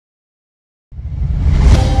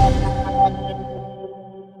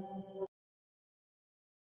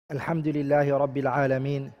الحمد لله رب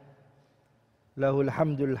العالمين له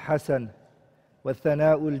الحمد الحسن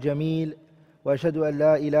والثناء الجميل وأشهد أن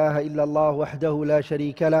لا إله إلا الله وحده لا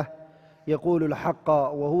شريك له يقول الحق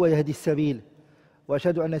وهو يهدي السبيل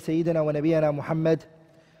وأشهد أن سيدنا ونبينا محمد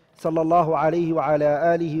صلى الله عليه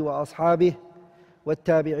وعلى آله وأصحابه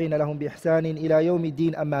والتابعين لهم بإحسان إلى يوم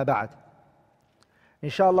الدين أما بعد.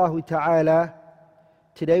 Inshallah ta'ala,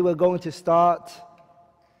 today we're going to start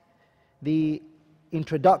the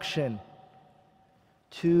introduction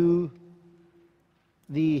to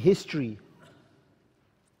the history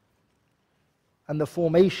and the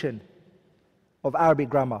formation of Arabic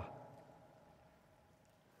grammar.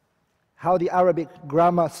 How the Arabic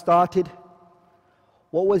grammar started,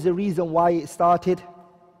 what was the reason why it started,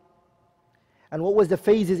 and what was the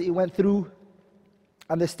phases it went through,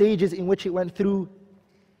 and the stages in which it went through,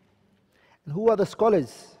 and who are the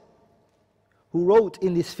scholars who wrote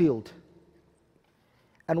in this field,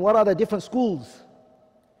 and what are the different schools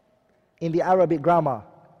in the Arabic grammar,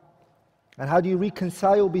 and how do you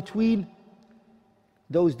reconcile between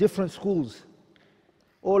those different schools.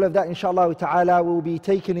 All of that inshallah ta'ala will be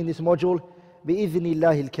taken in this module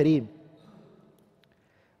bi'idhnillahi al-kareem.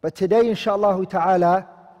 But today inshallah ta'ala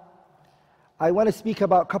I want to speak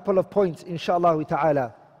about a couple of points inshallah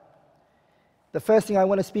ta'ala. The first thing I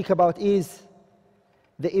want to speak about is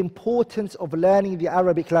the importance of learning the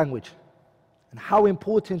Arabic language and how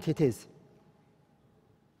important it is.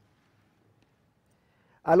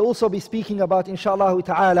 I'll also be speaking about inshallah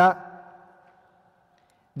ta'ala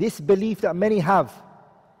this belief that many have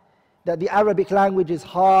that the Arabic language is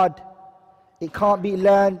hard, it can't be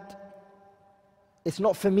learned, it's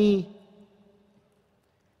not for me.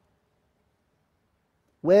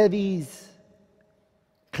 Where these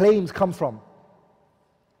claims come from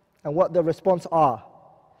and what the response are.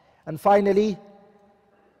 And finally,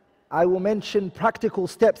 I will mention practical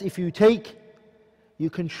steps if you take, you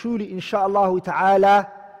can truly insha'Allah ta'ala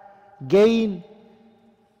gain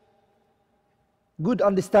good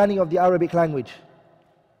understanding of the Arabic language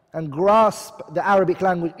and grasp the Arabic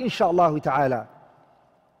language insha'Allah ta'ala.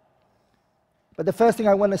 But the first thing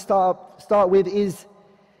I want to start with is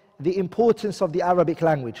the importance of the Arabic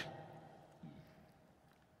language.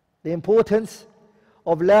 The importance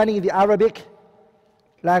of learning the Arabic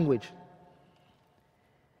language.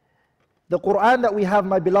 The Quran that we have,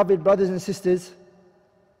 my beloved brothers and sisters,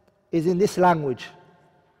 is in this language.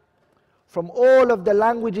 From all of the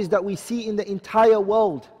languages that we see in the entire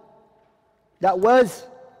world, that was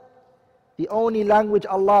the only language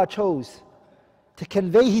Allah chose to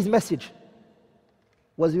convey His message.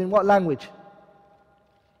 Was in what language?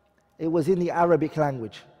 It was in the Arabic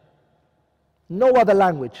language. No other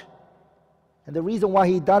language. And the reason why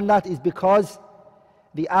He done that is because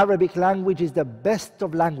the Arabic language is the best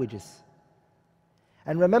of languages.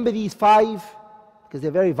 And remember these five, because they're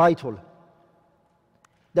very vital.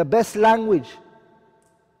 The best language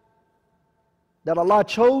that Allah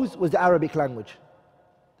chose was the Arabic language.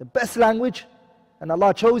 The best language, and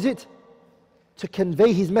Allah chose it to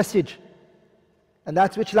convey His message. And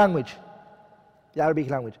that's which language? The Arabic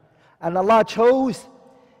language. And Allah chose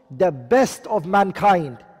the best of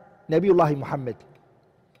mankind, Nabiullah Muhammad.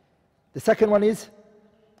 The second one is,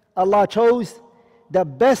 Allah chose the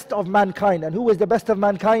best of mankind. And who was the best of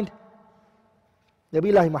mankind?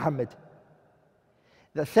 Nabiullah Muhammad.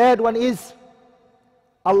 The third one is,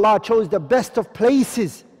 Allah chose the best of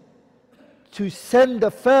places to send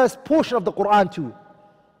the first portion of the Quran to.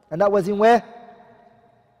 And that was in where?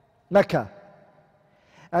 Mecca.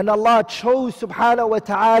 And Allah chose subhanahu wa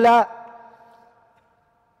ta'ala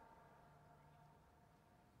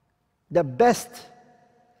the best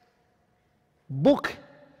book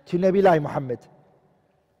to Nabiullah Muhammad.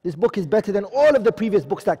 This book is better than all of the previous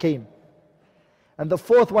books that came. And the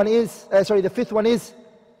fifth one is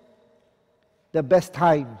the best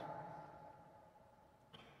time.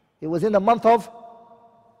 It was in the month of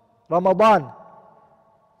Ramadan.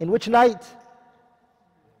 In which night?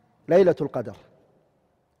 Laylatul Qadr.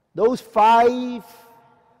 Those five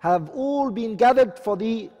have all been gathered for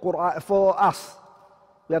the Quran, for us.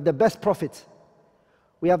 We have the best prophets.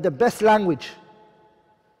 We have the best language,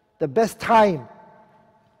 the best time,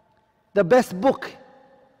 the best book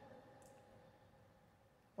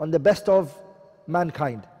on the best of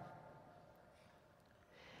mankind.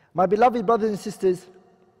 My beloved brothers and sisters,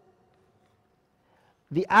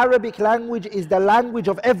 the Arabic language is the language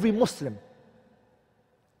of every Muslim.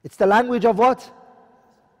 It's the language of what?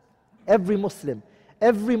 Every Muslim.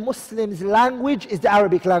 Every Muslim's language is the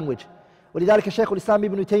Arabic language. ولذلك الشيخ الإسلام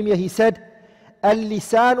ابن تيمية, he said,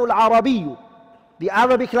 اللسان العربي, the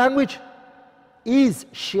Arabic language, is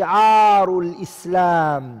shi'arul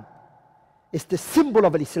Islam. It's the symbol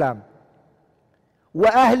of Islam. Wa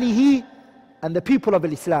ahlihi, and the people of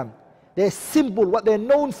Islam. Their symbol, what they're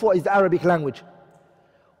known for, is the Arabic language.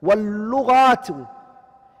 وَاللُّغَاتُ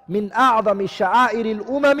مِنْ أَعْظَمِ شَعَائِرِ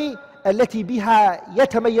الْأُمَمِ الَّتِي بِهَا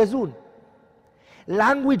يَتَمَيَّزُونَ.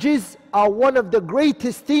 Languages are one of the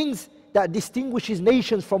greatest things that distinguishes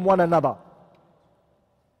nations from one another.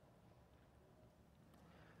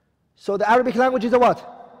 So the Arabic language is a what?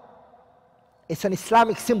 It's an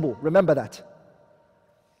Islamic symbol, remember that.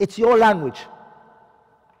 It's your language.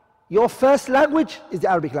 Your first language is the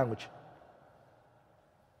Arabic language.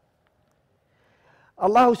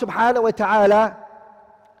 Allah subhanahu wa ta'ala,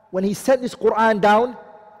 when He sent this Quran down,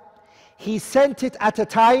 He sent it at a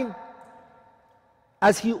time,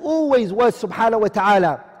 as He always was subhanahu wa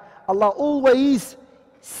ta'ala. Allah always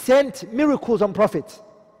sent miracles on prophets.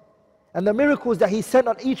 And the miracles that He sent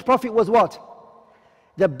on each prophet was what?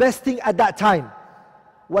 The best thing at that time.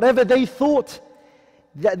 Whatever they thought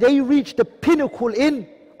that they reached the pinnacle in,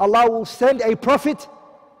 Allah will send a prophet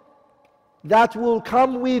that will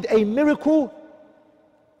come with a miracle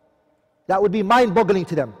that would be mind-boggling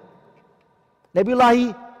to them.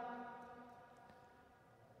 Nabiullahi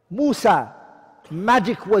Musa,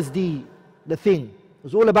 magic was the thing. It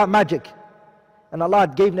was all about magic. And Allah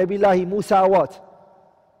gave Nabiullahi Musa a what?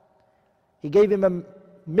 He gave him a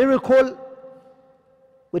miracle,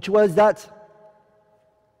 which was that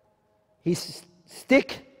his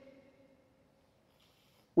stick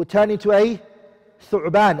would turn into a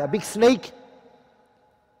thu'ban, a big snake.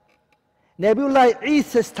 Nabiullah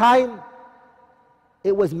Isa's time,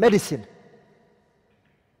 it was medicine.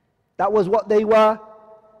 That was what they were.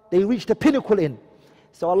 They reached the pinnacle in.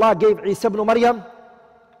 So Allah gave Isa ibn Maryam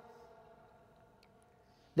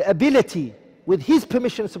the ability, with His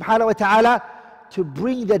permission subhanahu wa ta'ala, to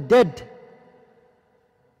bring the dead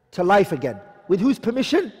to life again. With whose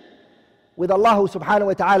permission? With Allah subhanahu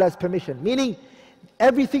wa ta'ala's permission. Meaning,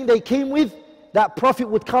 everything they came with, that prophet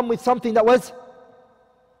would come with something that was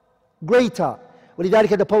greater.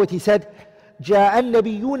 ولذلك the poet, he said, جاء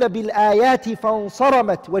النبيون بالآيات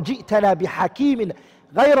فانصرمت وجئتنا بحكيم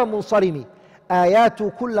غير منصرم آيات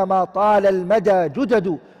كلما طال المدى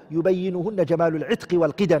جدد يبينهن جمال العتق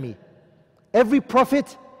والقدم. Every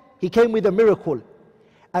prophet, he came with a miracle.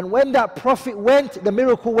 And when that prophet went, the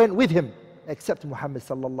miracle went with him. Except Muhammad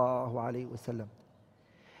sallallahu alayhi wa sallam.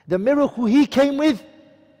 The miracle he came with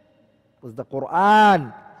was the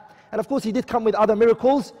Quran. And of course he did come with other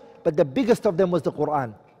miracles, but the biggest of them was the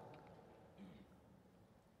Quran.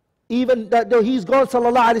 Even that though he's gone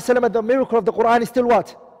sallallahu alayhi wa sallam, the miracle of the Quran is still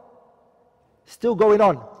what? Still going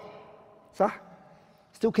on. Sah?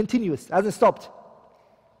 Still continuous, hasn't stopped.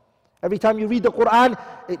 Every time you read the Quran,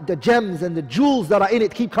 the gems and the jewels that are in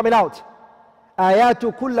it keep coming out. آيات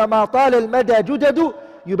كلما طال المدى جدد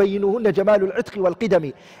يبينهن جمال العتق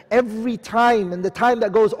والقدم. Every time, and the time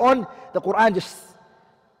that goes on, the Quran just,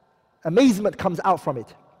 amazement comes out from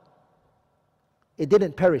it. It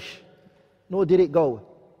didn't perish, nor did it go.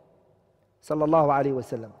 Sallallahu alayhi wa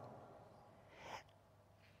sallam.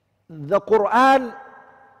 The Quran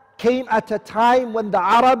came at a time when the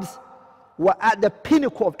Arabs were at the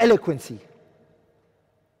pinnacle of eloquency.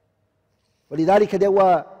 ولذلك there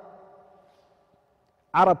were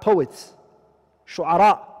Arab poets,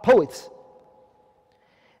 shu'ara, poets.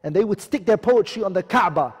 And they would stick their poetry on the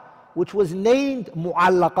Kaaba, which was named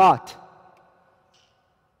mu'allaqat.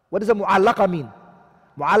 What does a mu'allaqa mean?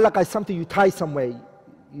 Mu'allaqa is something you tie somewhere,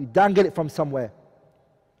 you dangle it from somewhere.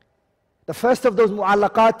 The first of those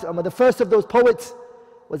mu'allaqat, the first of those poets,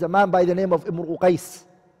 was a man by the name of Imru Qais.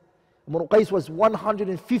 Imru Qais was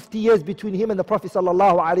 150 years between him and the Prophet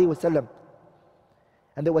sallallahu alaihi wasallam.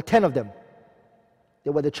 And there were 10 of them. They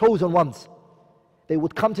were the chosen ones. They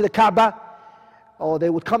would come to the Kaaba, or they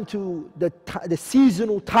would come to the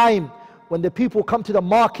seasonal time when the people come to the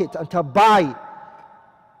market and to buy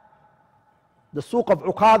the Suq of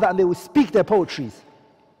Uqada, and they would speak their poetries.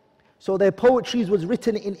 So their poetries was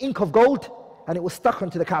written in ink of gold, and it was stuck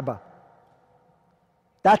onto the Kaaba.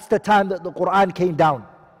 That's the time that the Quran came down.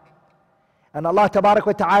 And Allah tabarak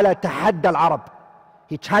wa ta'ala tahadda al-Arab.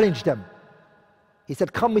 He challenged them. He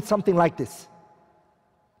said, come with something like this.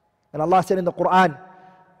 And Allah said in the Quran,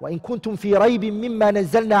 وَإِن كُنْتُمْ فِي رَيْبٍ مِّمَّا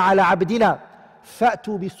نَزَّلْنَا عَلَى عَبْدِنَا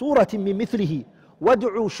فَأْتُوا بِصُورَةٍ مِّن مِثْلِهِ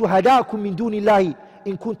وَادْعُوا شُهَدَاءَكُم مِّن دُونِ اللَّهِ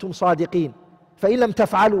إِن كُنتُمْ صَادِقِينَ فَإِن لَّمْ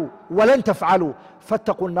تَفْعَلُوا وَلَن تَفْعَلُوا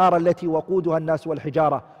فَاتَّقُوا النَّارَ الَّتِي وَقُودُهَا النَّاسُ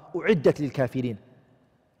وَالْحِجَارَةُ أُعِدَّتْ لِلْكَافِرِينَ.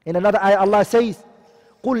 In another ayah, Allah says,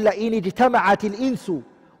 قُلْ لَئِنِ اجْتَمَعَتِ الْإِنسُ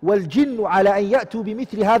وَالْجِنُّ عَلَى أَن يَأْتُوا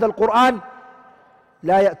بِمِثْلِ هَذَا الْقُرْآنِ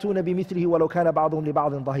لَا يَأْتُونَ بِمِثْلِهِ وَلَوْ كَانَ بَعْضُهُمْ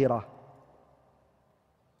لِبَعْضٍ ظَهِيرًا.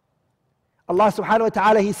 Allah subhanahu wa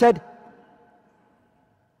ta'ala, He said,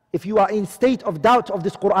 if you are in state of doubt of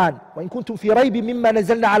this Quran, وَإِن كُنْتُمْ فِي رَيْبٍ مِمَّا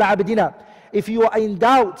نَزَّلْنَا عَلَىٰ عَبْدِنَا, if you are in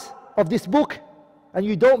doubt of this book and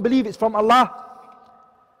you don't believe it's from Allah,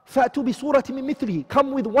 فَأْتُوا بِسُورَةٍ مِّن مِثْلِهِ,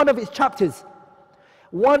 come with one of its chapters.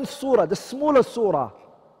 One surah, the smallest surah,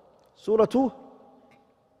 Surah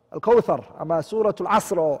Al-Kawthar, ama Surah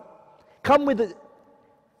Al-Asr, come with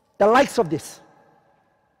the likes of this.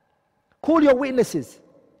 Call your witnesses.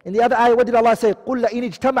 In the other ayah, what did Allah say? قُلْ لَإِنِ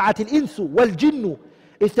اجْتَمَعَتِ الْإِنسُ وَالْجِنُّ,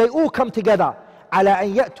 if they all come together, عَلَىٰ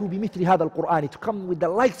أَن يَأْتُوا بِمِثْلِ هَذَا الْقُرْآنِ, to come with the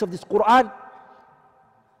likes of this Qur'an,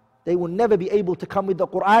 they will never be able to come with the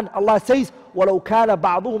Qur'an. Allah says, وَلَوْ كَانَ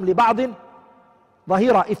بَعْضُهُمْ لِبَعْضٍ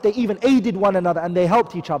ظَهِيرًا, if they even aided one another and they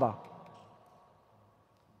helped each other.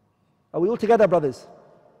 Are we all together, brothers?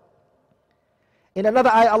 In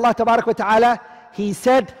another ayah, Allah Tabarak wa Ta'ala, He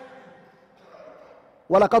said,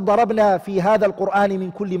 وَلَقَدْ ضَرَبْنَا فِي هَذَا الْقُرْآنِ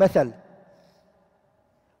مِنْ كُلِّ مَثَلٍ,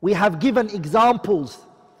 we have given examples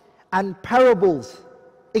and parables,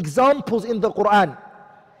 examples in the Qur'an,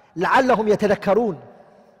 لَعَلَّهُمْ يَتَذَكَّرُونَ.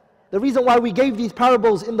 The reason why we gave these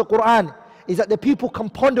parables in the Qur'an is that the people can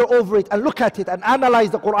ponder over it and look at it and analyze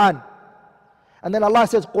the Qur'an. And then Allah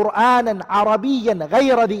says, قُرْآنًا عَرَبِيًّا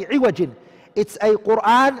غَيْرَ ذِي عِوَجٍ, it's a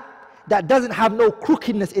Qur'an that doesn't have no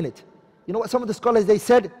crookedness in it. You know what some of the scholars, they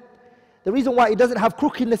said, the reason why it doesn't have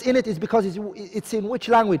crookedness in it is because it's in which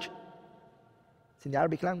language? It's in the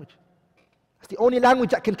Arabic language. It's the only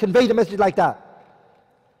language that can convey the message like that.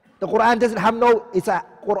 The Qur'an doesn't have no, it's a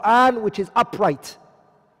Qur'an which is upright.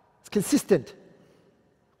 It's consistent.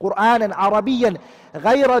 قُرْآنًا عَرَبِيًّا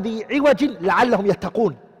غَيْرَ ذِي عِوَجٍ لَعَلَّهُمْ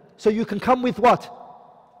يَتَّقُونَ. So you can come with what?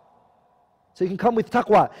 So you can come with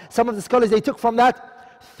taqwa. Some of the scholars, they took from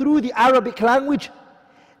that, through the Arabic language,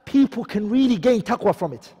 people can really gain taqwa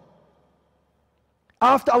from it.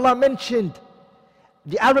 After Allah mentioned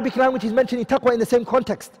the Arabic language, He's mentioning taqwa in the same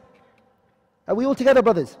context. Are we all together,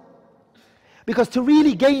 brothers? Because to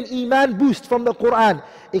really gain iman boost from the Qur'an,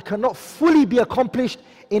 it cannot fully be accomplished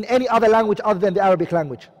in any other language other than the Arabic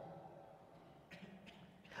language.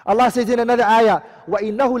 Allah says in another ayah,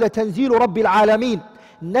 وَإِنَّهُ لَتَنزِيلُ رَبِّ الْعَالَمِينَ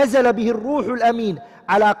نَزَلَ بِهِ الرُّوحُ الْأَمِينَ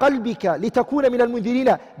عَلَى قَلْبِكَ لِتَكُونَ مِنَ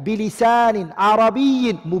الْمُنذِرِينَ بِلِسَانٍ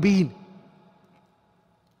عَرَبِيٍّ مُبِينٍ.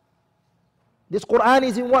 This Qur'an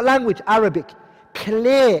is in what language? Arabic.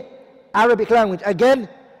 Clear Arabic language. Again,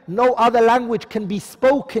 no other language can be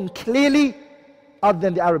spoken clearly other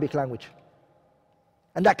than the Arabic language.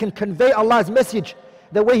 And that can convey Allah's message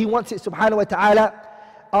the way He wants it, subhanahu wa ta'ala,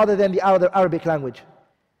 other than the other Arabic language.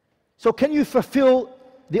 So can you fulfill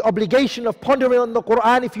the obligation of pondering on the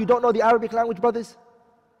Qur'an if you don't know the Arabic language, brothers?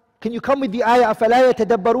 Can you come with the ayah, أَفَلَا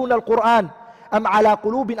يَتَدَبَّرُونَ الْقُرْآنَ أَمْ عَلَى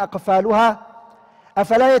قُلُوبٍ أَقْفَالُهَا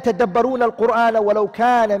أَفَلَا يَتَدَبَّرُونَ الْقُرْآنَ وَلَوْ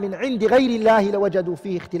كَانَ مِنْ عِنْدِ غَيْرِ اللَّهِ لَوَجَدُوا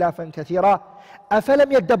فِيهِ اخْتِلَافًا كَثِيرًا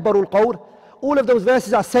أَفَلَمْ يَدَّبَّرُوا الْقَوْلَ. All of those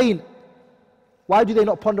verses are saying, why do they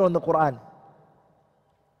not ponder on the Qur'an?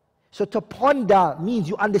 So to ponder means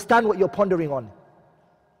you understand what you're pondering on.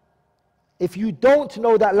 If you don't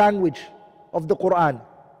know that language of the Qur'an,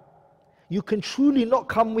 you can truly not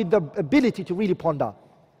come with the ability to really ponder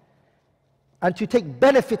and to take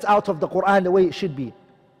benefits out of the Qur'an the way it should be.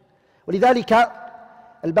 ولذلك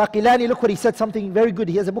الباقلاني, look what he said, something very good.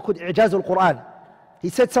 He has a book called إعجاز القرآن. He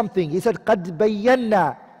said something. He said, قد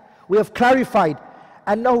بينا, we have clarified,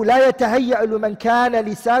 أنه لا يتهيأ لمن كان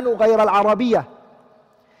لسانه غير العربية.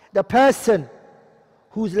 The person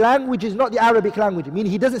whose language is not the Arabic language,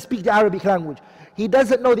 meaning he doesn't speak the Arabic language, he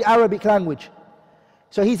doesn't know the Arabic language,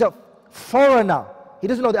 so he's a foreigner, he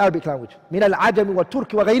doesn't know the Arabic language, من العجم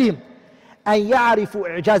والترك وغيرهم أن يعرفوا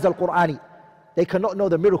إعجاز القرآن. They cannot know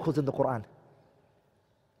the miracles in the Quran.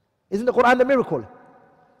 Isn't the Quran the miracle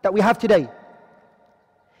that we have today?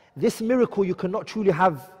 This miracle, you cannot truly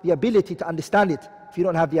have the ability to understand it if you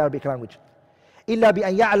don't have the Arabic language. إلا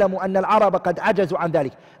بأن يعلموا أن العرب قد عجزوا عن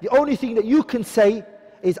ذلك. The only thing that you can say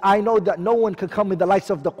is, I know that no one can come with the likes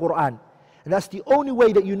of the Quran. And that's the only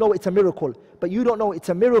way that you know it's a miracle. But you don't know it's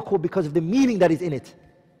a miracle because of the meaning that is in it.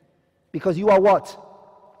 Because you are what?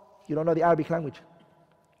 You don't know the Arabic language.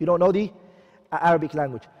 You don't know the Arabic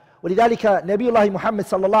language. ولذلك نبي الله محمد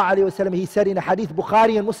صلى الله عليه وسلم, he said in a hadith,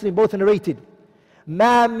 Bukhari and Muslim both narrated,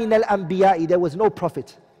 ما من الأنبياء, there was no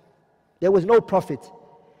prophet. There was no prophet.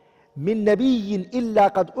 من نبي إلا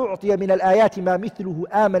قد أعطي من الآيات ما مثله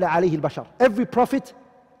آمن عليه البشر. Every prophet,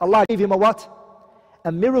 Allah gave him a what?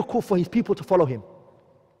 A miracle for his people to follow him.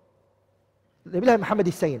 Nabi Muhammad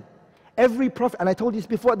is saying, every prophet, and I told you this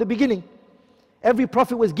before at the beginning, every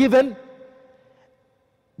prophet was given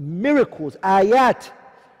miracles, ayat,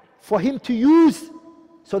 for him to use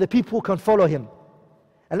so the people can follow him.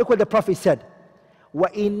 And look what the prophet said.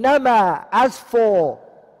 وَإِنَّمَا As for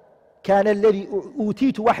كَانَ الَّذِي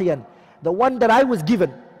أُوتِيتُ وَحْيًا, the one that I was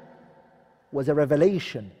given was a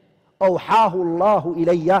revelation. أَوْحَاهُ اللَّهُ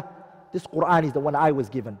إِلَيَّ, this Quran is the one I was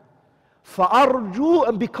given. فَأَرْجُو,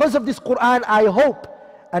 and because of this Quran I hope,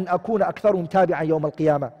 أَنْ أَكُونَ أَكْثَرُهُمْ تَابِعًا يَوْمَ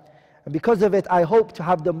الْقِيَامَةِ, and because of it I hope to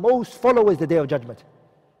have the most followers the day of judgment.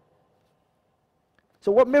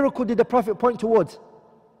 So what miracle did the Prophet point towards?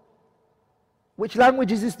 Which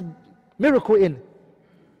language is this miracle in?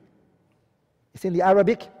 It's in the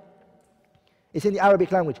Arabic. It's in the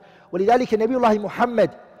Arabic language. وَلِذَلِكَ نَبِيُّ اللَّهِ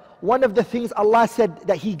Muhammad, one of the things Allah said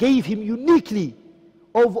that He gave him uniquely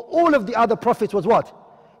over all of the other prophets was what?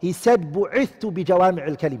 He said, بُعِثْتُ بِجَوَامِعِ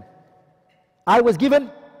الْكَلِمِ. I was given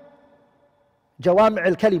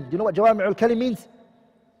جَوَامِعِ الْكَلِمِ. Do you know what جَوَامِعِ الْكَلِمِ means?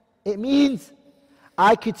 It means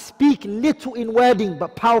I could speak little in wording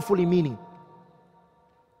but powerful in meaning.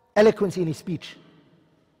 Eloquence in his speech.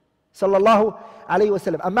 Sallallahu alayhi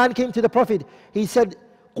wasallam. A man came to the Prophet. He said,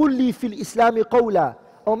 قُلْ لِي فِي الْإِسْلَامِ قَوْلًا.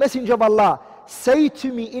 O Messenger of Allah, say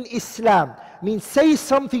to me in Islam, means say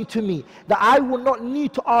something to me that I will not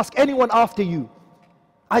need to ask anyone after you.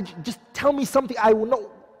 Just tell me something I will not,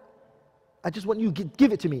 I just want you to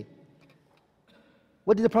give it to me.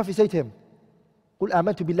 What did the Prophet say to him? قُلْ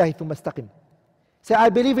آمَنْتُ بِاللَّهِ ثُمَّ اسْتَقِمْ. Say, I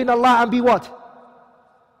believe in Allah and be what?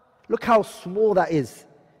 Look how small that is.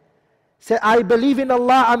 Say, I believe in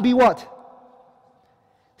Allah and be what?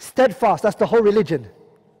 Steadfast. That's the whole religion.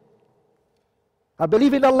 I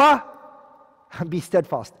believe in Allah and be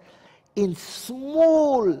steadfast. In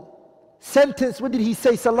small sentence, what did he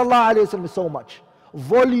say? Sallallahu alayhi wa sallam, so much.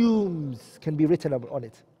 Volumes can be written on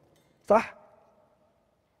it. صح?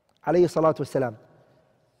 عليه الصلاة والسلام.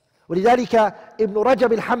 ولذلك ابن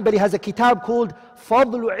رجب الحنبلي has a kitab called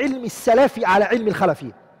فضل علم السلف على علم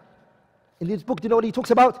الخلف. In this book, do you know what he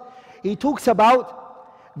talks about? He talks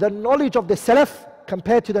about the knowledge of the Salaf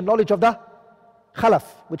compared to the knowledge of the Khalaf,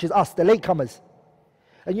 which is us, the latecomers.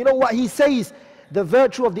 And you know what he says? The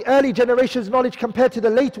virtue of the early generation's knowledge compared to the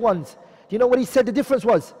late ones. Do you know what he said the difference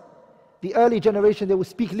was? The early generation, they would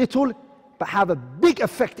speak little, but have a big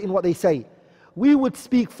effect in what they say. We would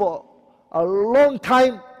speak for a long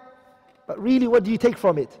time, but really what do you take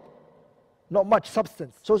from it? Not much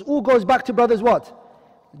substance. So it all goes back to, brothers, what?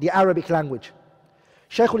 The Arabic language.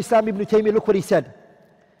 Shaykh al-Islam ibn Taymiyyah, look what he said.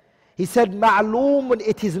 He said, مَعْلُومٌ,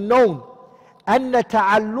 it is known, أَنَّ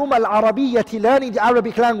تَعَلُّمَ الْعَرَبِيَّةِ, learning the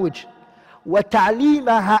Arabic language,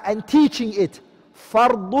 وَتَعْلِيمَهَا, and teaching it,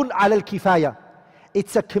 فَرْضٌ عَلَى الْكِفَايَةِ,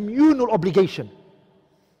 it's a communal obligation.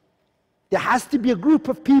 There has to be a group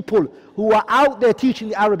of people who are out there teaching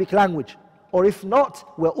the Arabic language, or if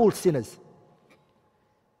not, we're all sinners.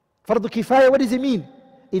 فرض كفاية, what does it mean?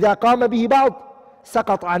 إذا قام به بعض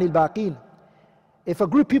سقط عن الباقين. If a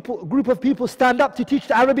group of people stand up to teach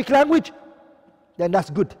the Arabic language, then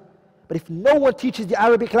that's good. But if no one teaches the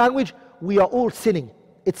Arabic language, we are all sinning.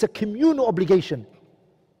 It's a communal obligation.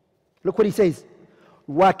 Look what he says.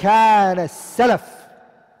 وَكَانَ السَّلَفِ,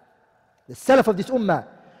 the Salaf of this Ummah,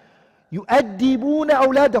 يُؤَدِّبُونَ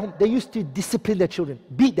أَوْلَادَهُم, they used to discipline their children,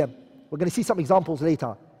 beat them. We're going to see some examples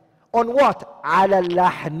later. On what? عَلَى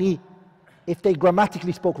اللَّحْنِ, if they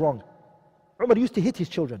grammatically spoke wrong. Umar used to hit his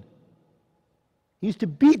children. He used to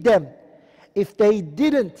beat them if they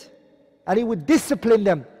didn't, and he would discipline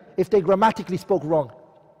them if they grammatically spoke wrong.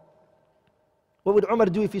 What would Umar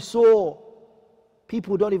do if he saw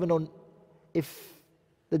people who don't even know if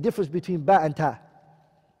the difference between ba and ta?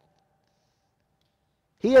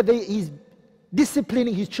 Here he's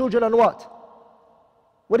disciplining his children on what?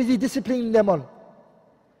 What is he disciplining them on?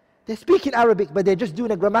 They're speaking Arabic, but they're just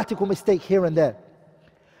doing a grammatical mistake here and there.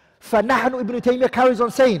 فَنَحْنُ, Ibn Taymiyyah carries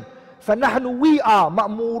on saying, فَنَحْنُ, we are,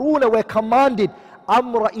 مَأْمُورُونَ, we're commanded,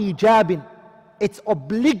 أَمْرَ إِيجَابٍ, it's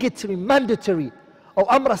obligatory, mandatory, or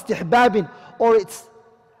أَمْرَ اسْتِحْبَابٍ, or it's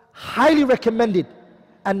highly recommended,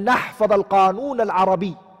 أَن نَحْفَظَ الْقَانُونَ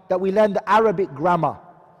الْعَرَبِي, that we learn the Arabic grammar,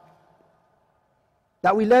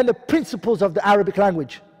 that we learn the principles of the Arabic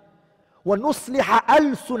language. وَنُصْلِحَ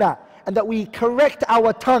أَلْسُنَا, and that we correct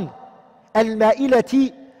our tongue,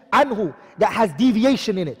 الْمَائِلَةِ عَنْهُ, that has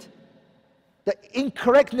deviation in it. The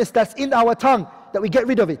incorrectness that's in our tongue, that we get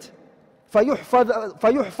rid of it. فَيُحْفَظَ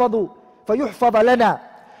لَنَا,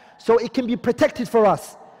 so it can be protected for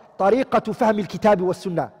us. طَرِيقَةُ فَهْمِ الْكِتَابِ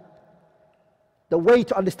وَالسُّنَّةِ, the way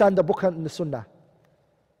to understand the book and the sunnah.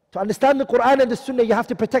 To understand the Quran and the sunnah, you have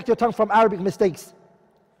to protect your tongue from Arabic mistakes.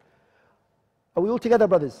 Are we all together,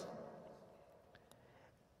 brothers?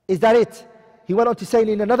 Is that it? He went on to say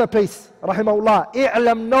in another place, rahimahullah,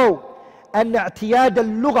 اعلم, know, أن اعتياد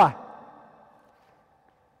اللغة,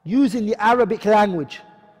 using the Arabic language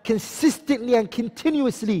consistently and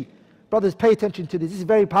continuously, Brothers, pay attention to this. This is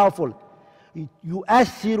very powerful.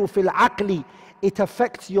 يُؤَثِّرُ فِي الْعَقْلِ. It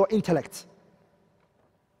affects your intellect.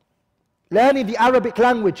 Learning the Arabic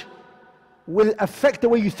language will affect the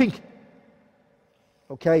way you think.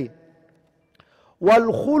 Okay.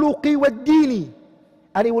 وَالْخُلُقِ وَالدِّينِ.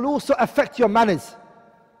 And it will also affect your manners.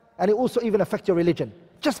 And it also even affect your religion.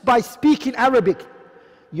 Just by speaking Arabic,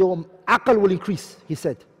 your aql will increase, he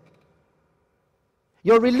said.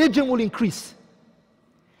 Your religion will increase.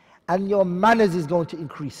 And your manners is going to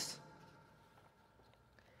increase.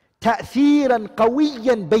 تَأْثِيرًا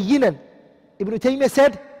قَوِيًّا بَيِّنًا. Ibn Taymiyyah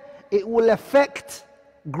said, it will affect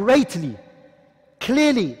greatly,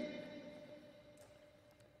 clearly.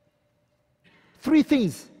 3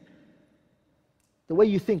 things. The way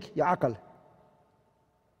you think, your aql.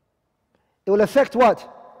 It will affect what?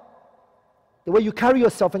 The way you carry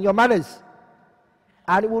yourself and your manners.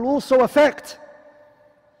 And it will also affect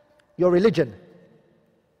your religion.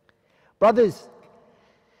 Brothers,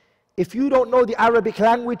 if you don't know the Arabic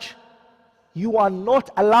language, you are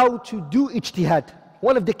not allowed to do ijtihad.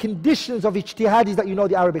 One of the conditions of ijtihad is that you know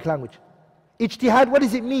the Arabic language. Ijtihad, what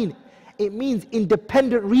does it mean? It means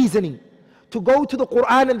independent reasoning. To go to the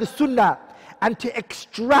Quran and the Sunnah and to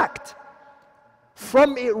extract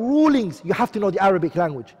from it rulings, you have to know the Arabic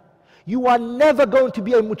language. You are never going to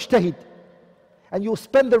be a mujtahid. And you'll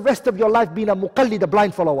spend the rest of your life being a muqallid, a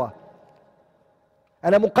blind follower.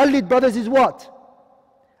 And a muqallid, brothers, is what?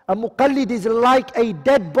 A muqallid is like a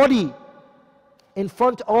dead body in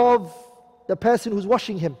front of the person who's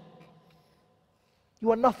washing him.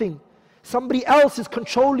 You are nothing. Somebody else is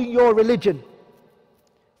controlling your religion.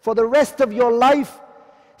 For the rest of your life,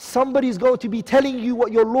 somebody is going to be telling you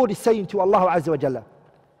what your Lord is saying to Allah Azza wa Jalla.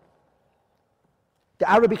 The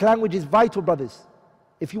Arabic language is vital, brothers.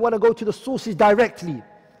 If you want to go to the sources directly.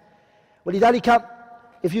 وَلِذَلِكَ,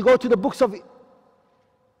 if you go to the books of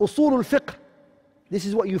Usul al-Fiqh, this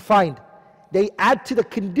is what you find. They add to the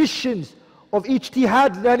conditions of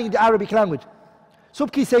ijtihad learning the Arabic language.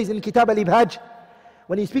 Subki says in Kitab al-Ibhaj,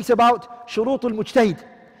 when he speaks about shurut al-mujtahid,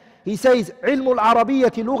 he says, علم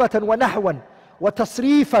العربية لغة ونحوا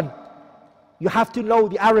وتصريفا. You have to know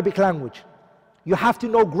the Arabic language. You have to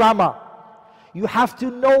know grammar. You have to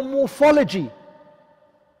know morphology.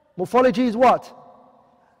 Morphology is what?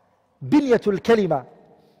 Binyatul kalima.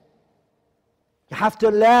 You have to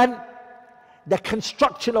learn the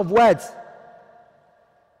construction of words.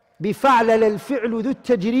 بفعل الفعل ذو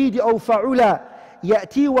التجريد أو فعلا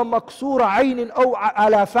يأتي ومكسور عين أو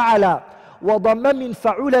على فعلا وضمم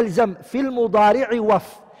فعل الزم في المضارع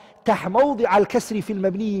وافتح موضع الكسر في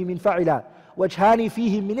المبني من فعلا وجهان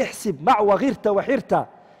فيه من احسب مع وغرت وحرت.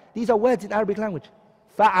 These are words in Arabic language.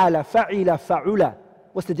 فعل فعل فعلا.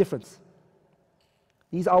 What's the difference?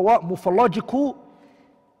 These are what? Morphological,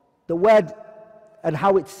 the word and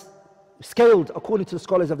how it's scaled according to the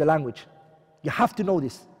scholars of the language. You have to know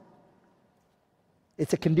this.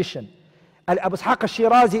 It's a condition. And Abu Ishaq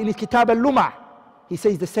al-Shirazi in his Kitab al-Lum'a, he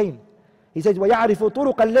says the same. He says, وَيَعْرِفُ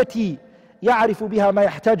طُرُقَ الَّتِي يَعْرِفُ بِهَا مَا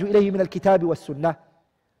يَحْتَاجُ إِلَيْهِ مِنَ الْكِتَابِ وَالسُّنَّةِ.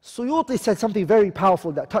 Suyuti said something very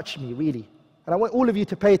powerful that touched me, really. And I want all of you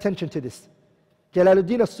to pay attention to this.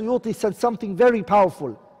 Jalaluddin al-Suyuti said something very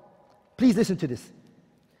powerful. Please listen to this.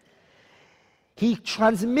 He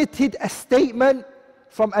transmitted a statement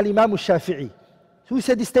from Al-Imam al-Shafi'i. Who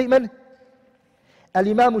said this statement?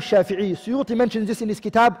 Al-Imam al-Shafi'i. Suyuti mentions this in his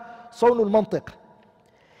kitab, Sawn al-Mantiq.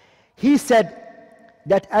 He said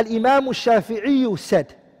that Al-Imam al-Shafi'i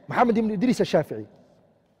said, Muhammad ibn Idris al-Shafi'i.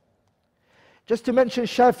 Just to mention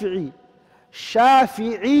Shafi'i,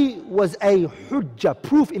 Shafi'i was a hujjah,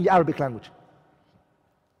 proof in the Arabic language.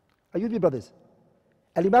 Are you with me, brothers?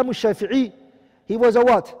 Al-Imam al-Shafi'i, he was a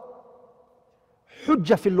what?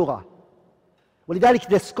 Hujjah fil lugha. ولذلك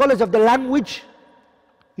the scholars of the language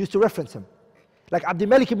used to reference him. Like Abdul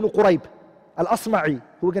Malik ibn Qurayb, al-Asma'i,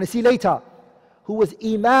 who we're going to see later, who was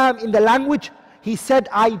imam in the language. He said,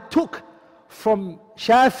 I took from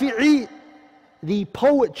Shafi'i the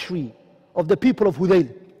poetry of the people of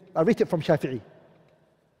Hudayl. I read it from Shafi'i.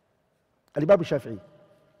 Al-Imam al-Shafi'i.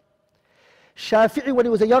 Shafi'i, when he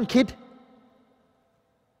was a young kid,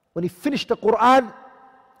 when he finished the Quran,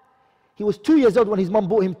 he was 2 years old when his mom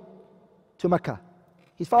brought him to Mecca.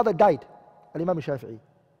 His father died, Al-Imam al-Shafi'i.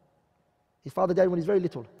 His father died when he was very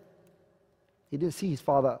little. He didn't see his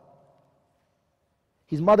father.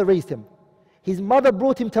 His mother raised him. His mother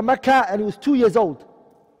brought him to Mecca and he was 2 years old.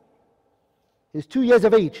 He was 2 years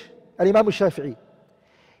of age, Al-Imam al-Shafi'i.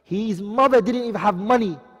 His mother didn't even have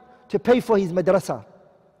money to pay for his madrasa.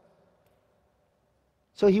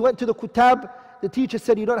 So he went to the kutab. The teacher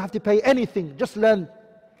said, you don't have to pay anything, just learn.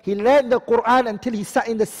 He learned the Quran until he sat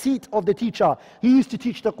in the seat of the teacher. He used to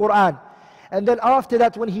teach the Quran. And then after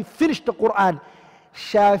that, when he finished the Quran,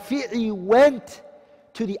 Shafi'i went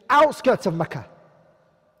to the outskirts of Mecca.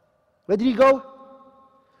 Where did he go?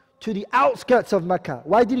 To the outskirts of Mecca.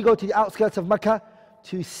 Why did he go to the outskirts of Mecca?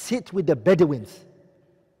 To sit with the Bedouins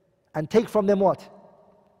and take from them what?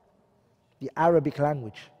 The Arabic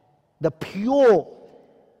language. The pure,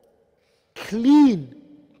 clean,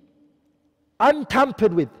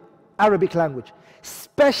 untampered with Arabic language.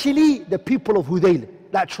 Especially the people of Hudayl,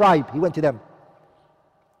 that tribe, he went to them.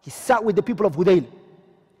 He sat with the people of Hudayl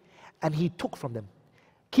and he took from them.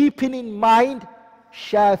 Keeping in mind,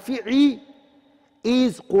 Shafi'i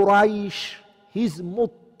is Quraysh. He's a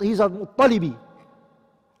Muttalibi.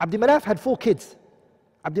 Abd Manaf had 4 kids.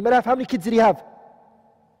 Abd Manaf, how many kids did he have?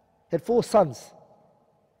 He had 4 sons.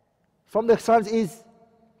 From the sons is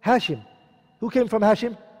Hashim. Who came from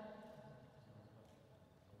Hashim?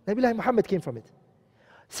 Nabiullah Muhammad came from it.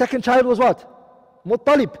 Second child was what?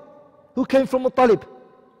 Muttalib. Who came from Muttalib?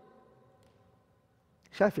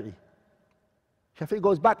 Shafi'i. Shafi'i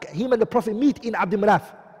goes back. Him and the Prophet meet in Abd Manaf.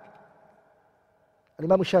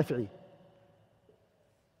 Imam Shafi'i.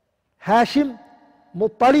 Hashim,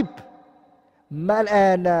 Muttalib,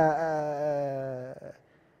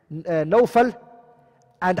 Nawfal,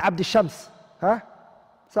 and Abd Shams. Huh?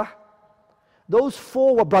 Sah? Those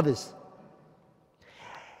 4 were brothers.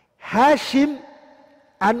 Hashim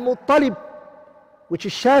and Muttalib, which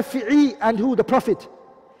is Shafi'i and who? The Prophet,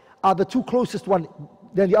 are the 2 closest one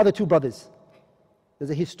than the other 2 brothers.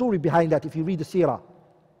 There's a history behind that if you read the seerah.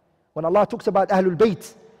 When Allah talks about Ahlul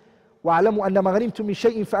Bayt, وَعَلَمُوا أَنَّ مَا غَنِمْتُم مِّن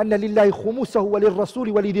شَيْءٍ فَأَنَّ لِلَّهِ خُمُسَهُ وَلِلرَّسُولِ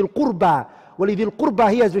وَلِذِي الْقُرْبَى. وَلِذِي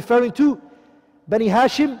الْقُرْبَى here is referring to Bani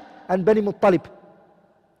Hashim and Bani Muttalib,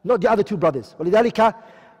 not the other 2 brothers. وَلِذَلِكَ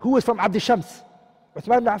who was from Abd Shams?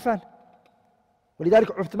 Uthman ibn Affan.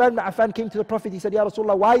 وَلِذَلِكَ Uthman ibn Affan came to the Prophet. He said, Ya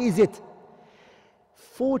Rasulullah, why is it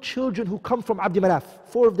 4 children who come from Abd Manaf,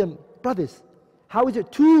 4 of them brothers? How is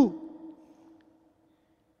it 2?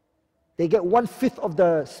 They get 1/5 of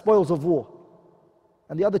the spoils of war.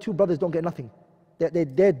 And the other 2 brothers don't get nothing.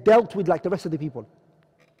 They're dealt with like the rest of the people.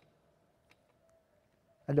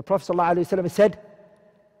 And the Prophet ﷺ said,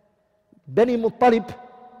 Bani Muttalib,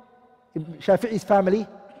 Shafi'i's family,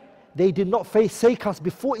 they did not forsake us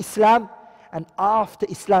before Islam and after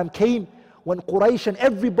Islam came, when Quraysh and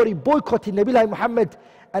everybody boycotted Nabi Muhammad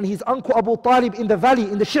and his uncle Abu Talib in the valley,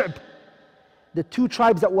 in the Shi'b. The 2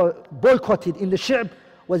 tribes that were boycotted in the Shi'b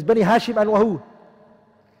was Bani Hashim and Wahu.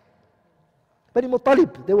 Bani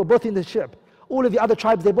Muttalib, they were both in the Shi'b. All of the other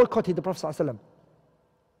tribes, they boycotted the Prophet ﷺ.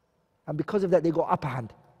 And because of that, they got upper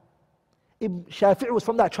hand. Shafi'i was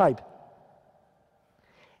from that tribe.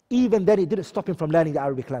 Even then, it didn't stop him from learning the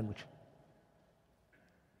Arabic language.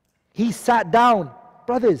 He sat down,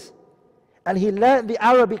 brothers, and he learned the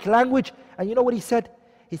Arabic language. And you know what he said?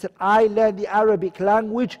 He said, I learned the Arabic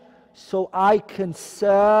language so I can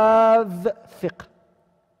serve fiqh.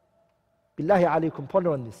 Billahi alaykum,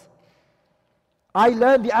 ponder on this. I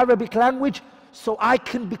learned the Arabic language so I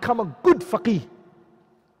can become a good faqih.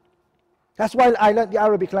 That's why I learned the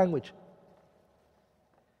Arabic language.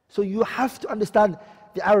 So you have to understand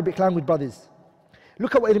the Arabic language, brothers.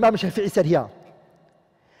 Look at what Imam Shafi'i said here.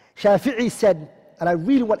 Shafi'i said, and I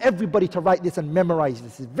really want everybody to write this and memorize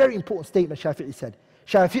this. It's a very important statement Shafi'i said.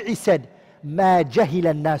 Shafi'i said, مَا جَهِلَ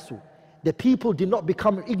النَّاسُ. The people did not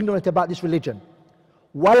become ignorant about this religion.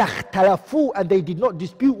 وَلَا اخْتَلَفُوا. And they did not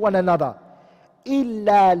dispute one another.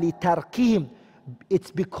 إِلَّا لِتَرْكِهِمْ.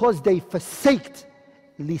 It's because they forsaked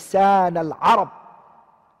lisan al-Arab,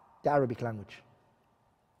 the Arabic language.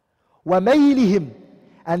 وَمَيْلِهِمْ.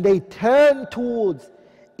 And they turned towards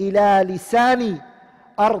إِلَى لِسَانِ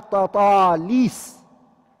أَرْطَطَالِيس.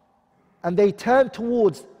 And they turned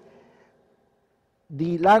towards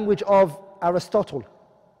the language of Aristotle,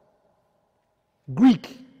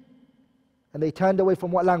 Greek. And they turned away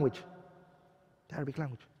from what language? The Arabic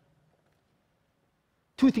language.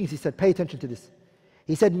 2 things he said, pay attention to this.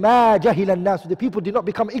 He said, مَا جَهِلَ النَّاسُ. The people did not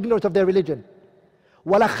become ignorant of their religion.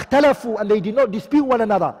 وَلَا اخْتَلَفُوا. And they did not dispute one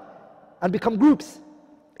another and become groups.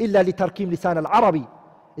 إِلَّا لِتَرْكِيمْ لِسَانَ الْعَرَبِ.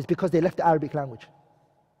 It's because they left the Arabic language.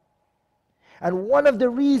 And one of the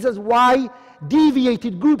reasons why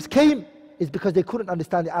deviated groups came is because they couldn't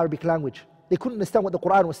understand the Arabic language. They couldn't understand what the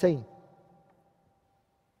Quran was saying.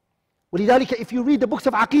 ولذلك, if you read the books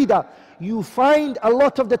of Aqidah, you find a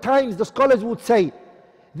lot of the times the scholars would say,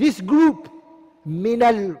 this group, مِنَ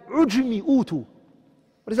الْعُجْمِ أُوتُوا.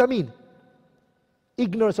 What does that mean?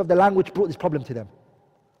 Ignorance of the language brought this problem to them.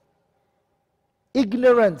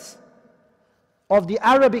 Ignorance of the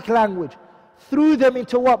Arabic language threw them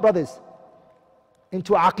into what, brothers?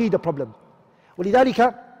 into an Aqeedah problem.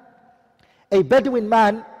 وَلِذَلِكَ a Bedouin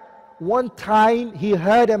man, one time he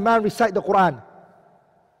heard a man recite the Quran.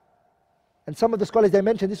 And some of the scholars, they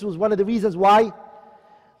mentioned this was one of the reasons why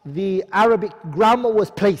the Arabic grammar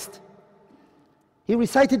was placed. He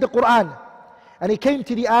recited the Quran and he came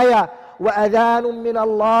to the ayah وَأَذَانٌ مِّنَ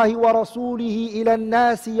اللَّهِ وَرَسُولِهِ إِلَى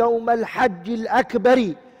النَّاسِ يَوْمَ الْحَجِّ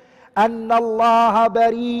الْأَكْبَرِ أَنَّ اللَّهَ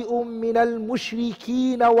بَرِيءٌ مِّنَ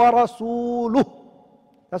الْمُشْرِكِينَ وَرَسُولُهُ.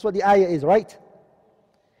 That's what the ayah is, right?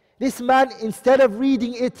 This man, instead of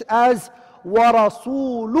reading it as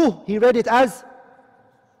وَرَسُولُهُ, he read it as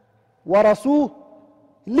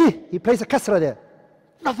وَرَسُولِهِ. He placed a kasra there.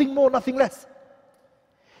 Nothing more, nothing less.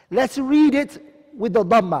 Let's read it with the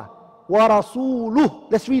dhamma.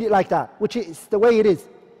 وَرَسُولُهُ. Let's read it like that, which is the way it is.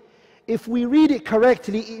 If we read it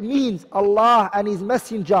correctly, it means Allah and His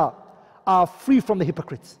Messenger are free from the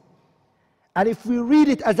hypocrites. And if we read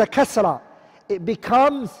it as a kasra, it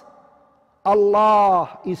becomes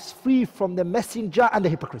Allah is free from the Messenger and the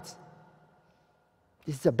hypocrites.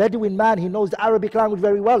 This is a Bedouin man, he knows the Arabic language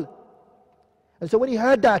very well. And so when he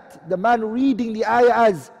heard that, the man reading the ayah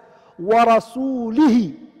as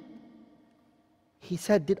وَرَسُولِهِ, he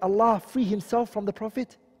said, did Allah free Himself from the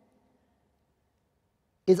Prophet?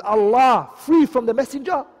 Is Allah free from the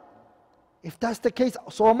Messenger? If that's the case,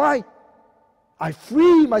 so am I. I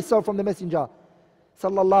free myself from the Messenger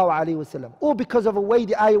sallallahu alaihi wasallam. Or because of the way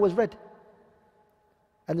the ayah was read.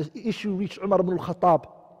 And the issue reached Umar ibn al-Khattab,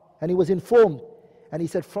 and he was informed. And he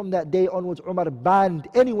said from that day onwards, Umar banned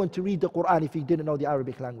anyone to read the Quran if he didn't know the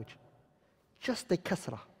Arabic language. Just a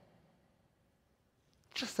kasra.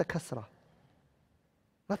 Just a kasra.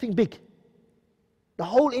 Nothing big. The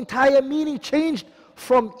whole entire meaning changed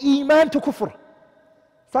from Iman to Kufr.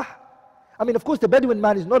 Sah? I mean, of course, the Bedouin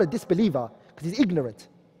man is not a disbeliever because he's ignorant.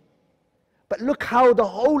 But look how the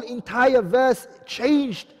whole entire verse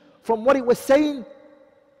changed from what it was saying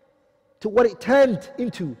to what it turned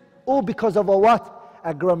into. All because of a what?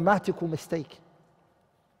 A grammatical mistake.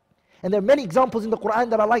 And there are many examples in the Quran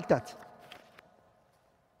that are like that.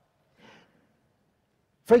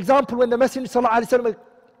 For example, when the Messenger ﷺ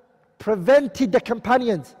prevented the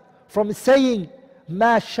companions from saying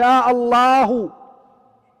Ma sha'Allahu.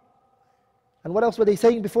 And what else were they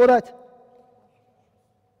saying before that?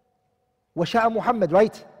 Wa sha'a Muhammad,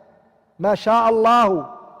 right? Ma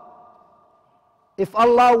sha'Allahu. If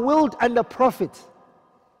Allah willed and the Prophet.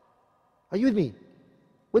 Are you with me?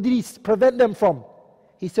 What did He prevent them from?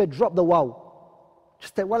 He said, drop the waw.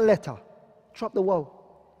 Just that one letter. Drop the waw.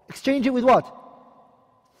 Exchange it with what?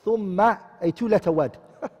 Thumma, a two-letter word.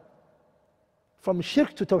 From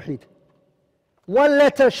shirk to tawheed. One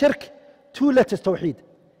letter shirk, two letters tawheed.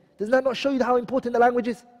 Does that not show you how important the language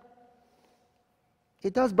is?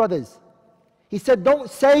 It does, brothers. He said, don't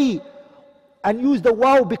say and use the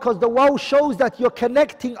waw, because the waw shows that you're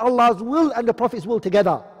connecting Allah's will and the Prophet's will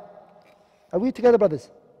together. Are we together, brothers?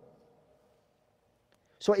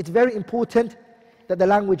 So it's very important that the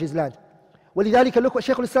language is learned. ولذلك look what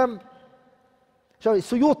Shaykh al-Islam,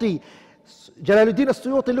 Suyuti, Jalaluddin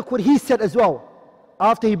al-Suyuti, look what he said as well.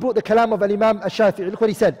 After he brought the kalam of Imam al-Shafi'i, look what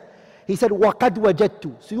he said. He said, وَقَدْ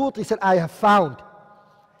وَجَدْتُ. Suyuti said, I have found.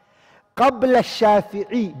 قَبْلَ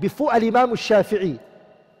الشَّافِعِي. Before al-Imam al-Shafi'i.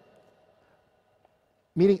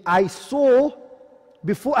 Meaning, I saw,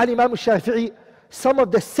 before al-Imam al-Shafi'i, some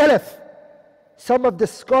of the salaf, some of the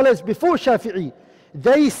scholars before Shafi'i,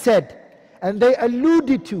 they said, and they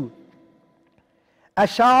alluded to,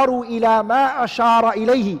 أشاروا إلى ما أشار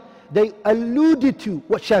إليه. They alluded to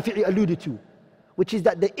what Shafi'i alluded to, which is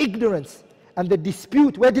that the ignorance and the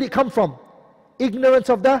dispute, where did it come from? Ignorance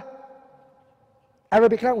of the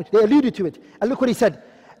Arabic language. They alluded to it. And look what he said.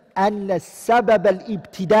 أن السبب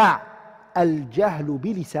الابتداع الجهل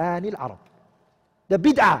بلسان العرب. The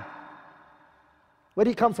bid'ah. Where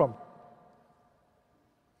did it come from?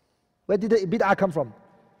 Where did the bid'ah come from?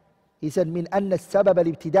 He said, من أن السبب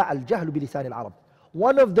الابتداع الجهل بلسان العرب.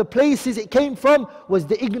 One of the places it came from was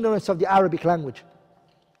the ignorance of the Arabic language.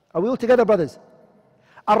 Are we all together, brothers?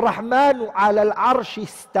 الرحمن على العرش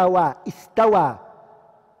استوى. استوى.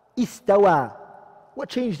 استوى. What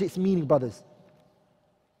changed its meaning, brothers?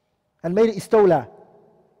 And made it istawla.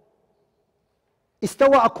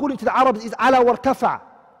 Istawa, according to the Arabs, is ala wartafa.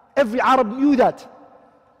 Every Arab knew that.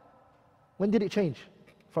 When did it change?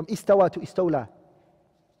 From istawa to istawla.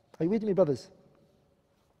 Are you with me, brothers?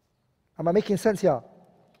 Am I making sense here?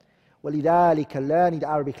 وَلِذَلِكَ learning the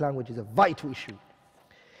Arabic language is a vital issue.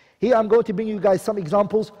 Here I'm going to bring you guys some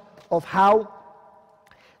examples of how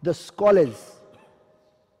the scholars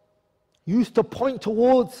used to point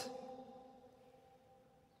towards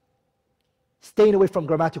staying away from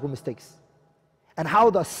grammatical mistakes. and how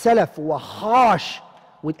the salaf were harsh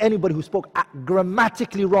with anybody who spoke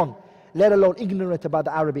grammatically wrong, let alone ignorant about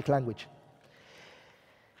the Arabic language.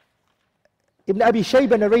 Ibn Abi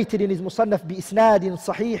Shayba narrated in his Musannaf bi-isnad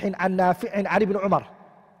صحيح عن نافع عن ابن عمر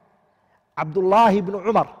Abdullah ibn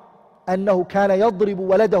Umar أنه كان يضرب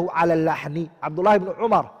ولده على اللحن. Abdullah ibn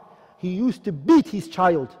Umar, he used to beat his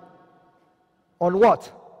child on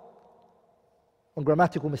what? On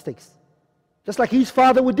grammatical mistakes. Just like his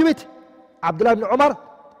father would do it, Abdullah ibn Umar,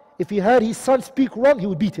 if he heard his son speak wrong, he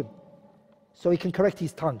would beat him so he can correct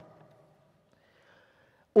his tongue.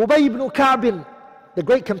 Ubay ibn Ka'b, the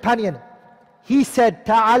great companion, he said,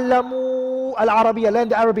 تعلموا العربية, learn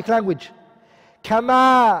the Arabic language.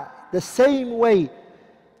 كما, the same way,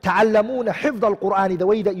 تعلمون حفظ القرآن, the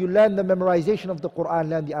way that you learn the memorization of the Quran,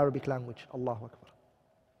 learn the Arabic language. Allahu Akbar.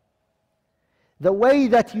 The way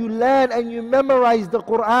that you learn and you memorize the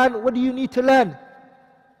Quran, what do you need to learn?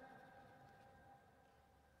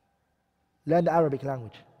 Learn the Arabic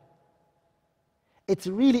language. It's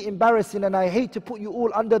really embarrassing, and I hate to put you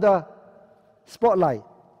all under the spotlight,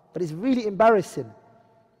 but it's really embarrassing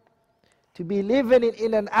to be living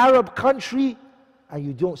in an Arab country and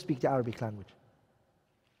you don't speak the Arabic language.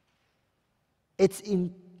 It's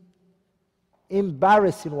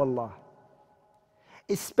embarrassing, wallah.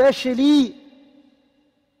 Especially,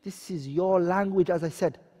 this is your language, as I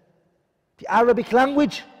said. The Arabic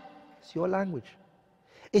language is your language.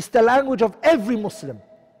 It's the language of every Muslim.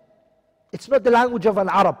 It's not the language of an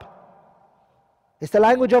Arab. It's the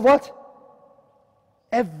language of what?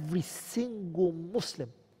 Every single Muslim.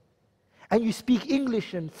 And you speak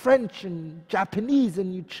English and French and Japanese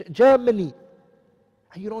and Germany,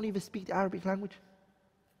 and you don't even speak the Arabic language.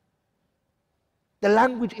 The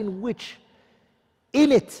language in which,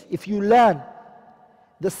 in it, if you learn,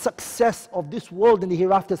 the success of this world and the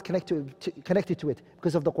hereafter is connected to it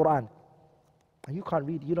because of the Quran. And you can't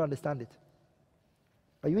read, you don't understand it.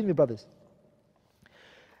 Are you with me, brothers?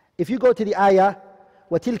 If you go to the ayah,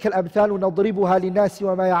 وَتِلْكَ الْأَمْثَالُ نَضْرِبُهَا لِلنَّاسِ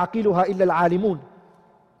وَمَا يَعْقِلُهَا إِلَّا الْعَالِمُونَ.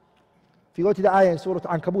 If you go to the ayah in Surah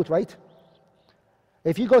Ankabut, right?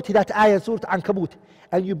 If you go to that ayah in Surah Ankabut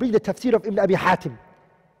and you bring the tafsir of Ibn Abi Hatim,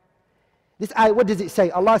 this ayah, what does it say?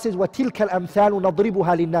 Allah says, وَتِلْكَ الْأَمْثَالُ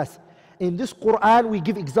نَضْرِبُهَا لِلنَّاسِ. In this Quran, we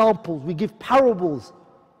give examples, we give parables.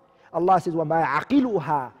 Allah says, وَمَا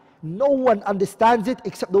يَعْقِلُهَا. No one understands it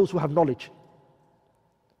except those who have knowledge.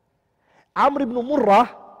 Amr ibn Murrah,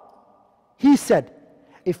 he said,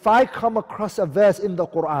 if I come across a verse in the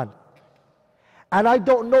Quran and I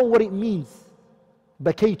don't know what it means,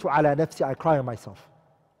 بَكَيْتُ عَلَى نَفْسِي, I cry on myself.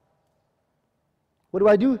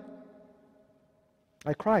 What do?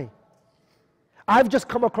 I cry. I've just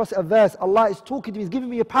come across a verse, Allah is talking to me, He's giving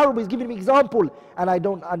me a parable, He's giving me an example, and I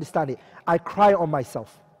don't understand it. I cry on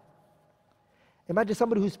myself. Imagine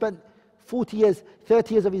somebody who spent 40 years,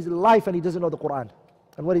 30 years of his life and he doesn't know the Quran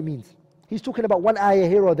and what it means. He's talking about one ayah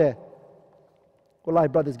here or there. Wallahi,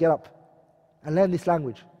 brothers, get up and learn this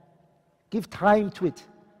language. Give time to it.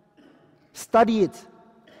 Study it,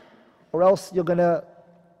 or else you're gonna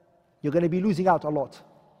be losing out a lot.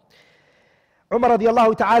 Umar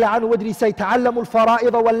radiallahu ta'ala anhu, what did he say? تعلموا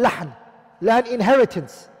الفرائض واللحن. Learn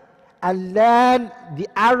inheritance and learn the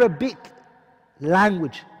Arabic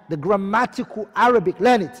language, the grammatical Arabic,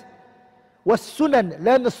 learn it. والسنن,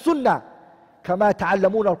 learn the sunnah. كما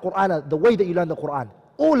تعلمون القرآن, the way that you learn the Quran.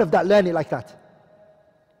 All of that, learn it like that.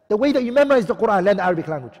 The way that you memorize the Quran, learn the Arabic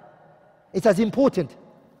language. It's as important.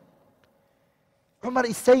 Umar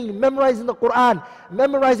is saying, memorizing the Quran,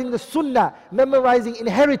 memorizing the Sunnah, memorizing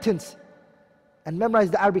inheritance, and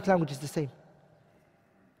memorize the Arabic language is the same.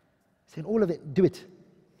 Saying all of it, do it.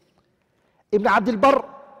 Ibn Abdul Barr,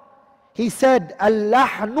 he said,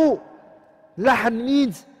 Al-lahnu, lahn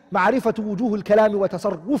means معرفة وجوه الكلام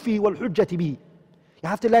وتصرفه والحجة به. You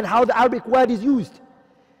have to learn how the Arabic word is used,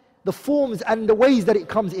 the forms and the ways that it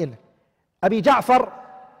comes in. Abi Ja'far,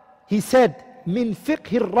 he said, من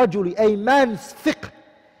فقه الرجل, a man's fiqh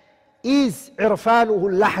is عرفانه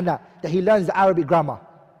اللحن, that he learns the Arabic grammar.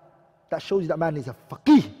 That shows you that man is a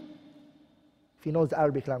faqih if he knows the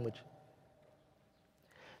Arabic language.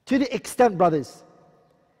 To the extent, brothers,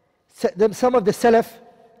 some of the salaf,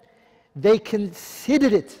 they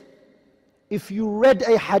considered it, if you read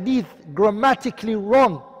a hadith grammatically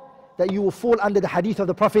wrong, that you will fall under the hadith of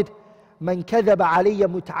the Prophet, من كذب علي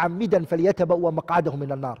متعمدا فليتبوأ مقعده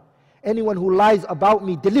من النار. Anyone who lies about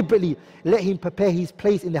me deliberately, let him prepare his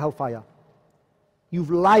place in the hellfire.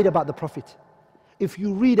 You've lied about the Prophet. If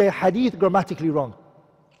you read a hadith grammatically wrong,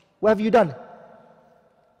 what have you done?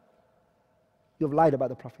 You've lied about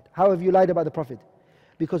the Prophet. How have you lied about the Prophet?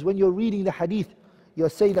 Because when you're reading the hadith, you're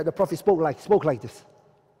saying that the Prophet spoke like this.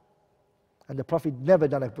 And the Prophet never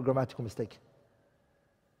done a grammatical mistake.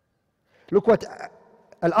 Look what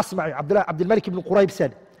Al-Asma'i, Abdul Malik ibn Qurayb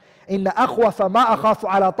said. إِنَّ أَخْوَفَ مَا أَخَافُ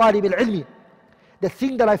عَلَى طَالِبِ الْعِلْمِ. The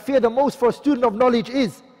thing that I fear the most for a student of knowledge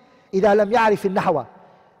is إِذَا لَمْ يَعْرِفِ النَّحْوَ,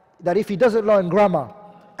 that if he doesn't learn grammar,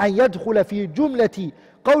 أن يدخل في جملة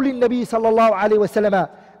قول النبي صلى الله عليه وسلم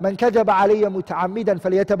من كذب علي متعمدا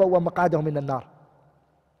فليتبوأ مقعده من النار.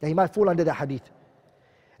 That he might fall under the hadith.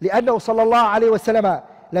 لأنه صلى الله عليه وسلم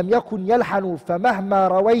لم يكن يلحن فمهما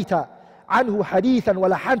رويت عنه حديثا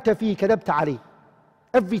ولحنت فيه كذبت عليه.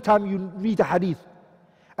 Every time you read a hadith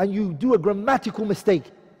and you do a grammatical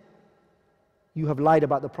mistake, you have lied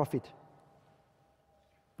about the Prophet.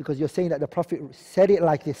 Because you're saying that the Prophet said it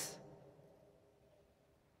like this.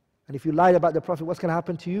 And if you lied about the Prophet, what's going to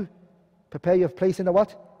happen to you? Prepare your place in the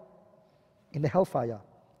what? In the hellfire.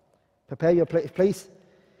 Prepare your place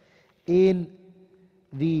in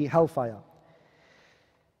the hellfire.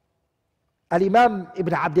 Al-Imam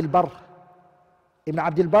Ibn Abdul Barr, Imam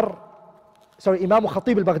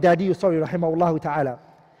Khatib al-Baghdadi, rahimahullah ta'ala.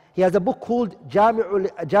 He has a book called Jami'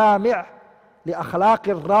 li Akhlaq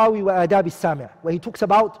al-Rawi wa Adab al-Sami', where he talks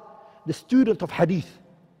about the student of hadith,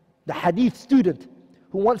 the hadith student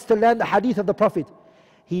who wants to learn the hadith of the Prophet.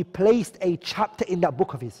 He placed a chapter in that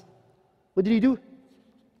book of his. What did he do?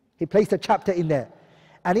 He placed a chapter in there.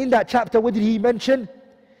 And in that chapter, what did he mention?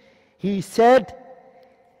 He said,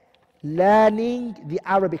 learning the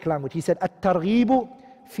Arabic language. He said, الترغيب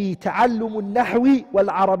في تعلم النحو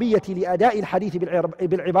والعربية لأداء الحديث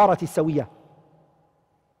بالعبارة السوية.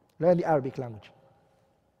 Learn the Arabic language.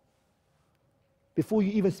 Before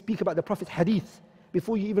you even speak about the Prophet's hadith,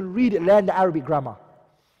 before you even read it, learn the Arabic grammar.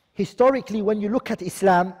 Historically, when you look at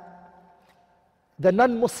Islam, the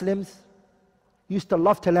non-Muslims used to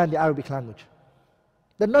love to learn the Arabic language.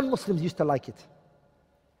 The non-Muslims used to like it.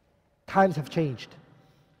 Times have changed.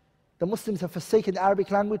 The Muslims have forsaken the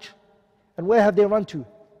Arabic language, and where have they run to?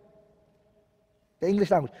 The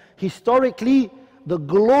English language. Historically, the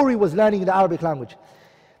glory was learning the Arabic language.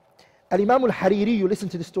 Al-Imam al-Hariri, you listen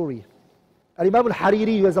to the story. Al-Imam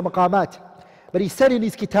al-Hariri has a maqamat, but he said in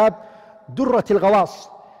his kitab, Durrat al-Ghawas,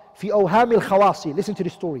 fi awham al-Khawasi, listen to the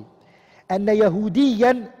story. أن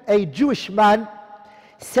يهوديا, a Jewish man,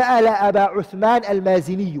 سأل أبا عثمان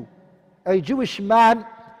المازني. A Jewish man,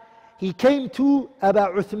 he came to Aba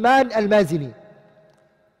Uthman al-Mazini,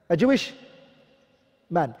 a Jewish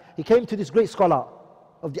man. He came to this great scholar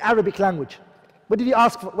of the Arabic language. What did he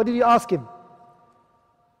ask for? What did he ask him?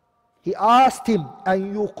 He asked him,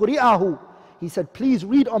 أن يقرئه. He said, please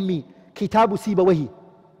read on me Kitabu Sibawayhi.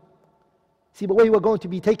 Sibawayhi, we're going to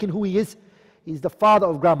be taking who he is. He's the father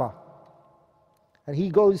of grammar. And he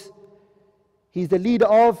goes, he's the leader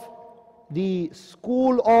of the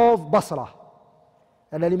school of Basra.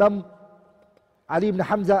 And Imam Ali ibn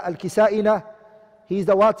Hamza al-Kisa'ina, he's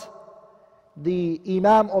the what? The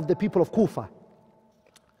Imam of the people of Kufa.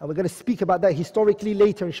 And we're going to speak about that historically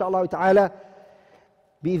later, inshallah ta'ala,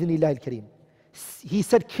 bi'idhnillah al-kareem. He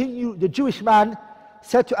said, the Jewish man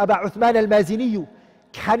said to Aba Uthman al-Mazini,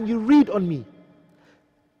 can you read on me?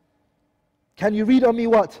 Can you read on me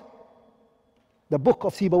what? The book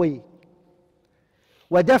of Sibawayhi.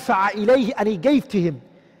 وَدَفَعَ إِلَيْهِ, and he gave to him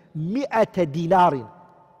 100 dinarin.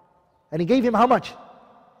 And he gave him how much?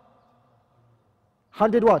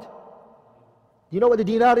 100 what? Do you know what the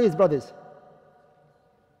dinar is, brothers?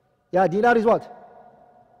 Yeah, dinar is what?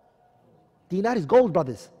 Dinar is gold,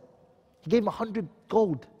 brothers. He gave him 100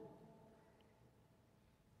 gold.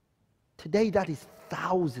 Today that is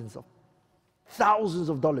thousands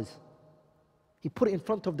of dollars. He put it in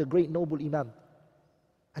front of the great noble Imam.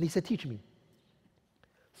 And he said, teach me.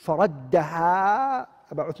 فَرَدَّهَا,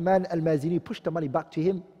 Abu Uthman al-Mazini pushed the money back to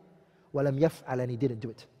him. وَلَمْ يَفْعَلْ, and he didn't do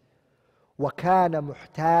it. وَكَانَ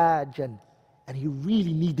مُحْتَاجًا, and he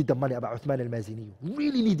really needed the money, Abu Uthman al-Mazini.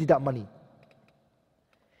 Really needed that money.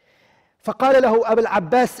 فَقَالَ لَهُ أَبُ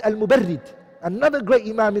الْعَبَّاسِ الْمُبَرِّدِ, another great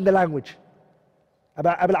Imam in the language. Abu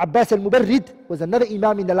al-Abbas al-Mubarrid was another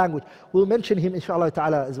Imam in the language. We'll mention him inshallah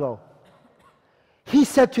ta'ala as well. He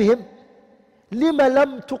said to him, لِمَ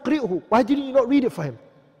لَمْ تُقْرِئُهُ, why didn't you not read it for him?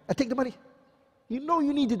 And take the money. You know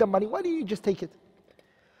you needed the money, why didn't you just take it?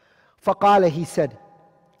 فَقَالَ, he said,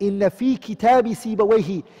 إِنَّ فِي كِتَابِ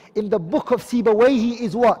سِيبَوَيْهِ, in the book of Sibawayhi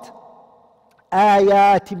is what?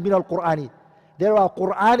 آيَاتٍ مِّنَ الْقُرْآنِ, there are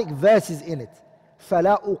Quranic verses in it.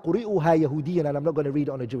 فَلَا أُقْرِئُهَا يَهُودِيًّا, and I'm not going to read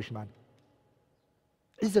it on a Jewish man.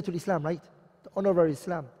 Izzatul Islam, right? The honor of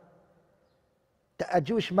Islam. That a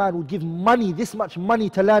Jewish man would give money, this much money,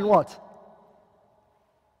 to learn what?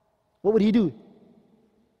 What would he do?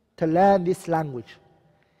 To learn this language.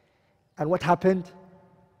 And what happened?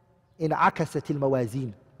 In Akasatil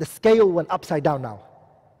Mawazin. The scale went upside down now.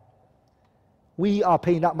 We are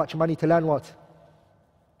paying that much money to learn what?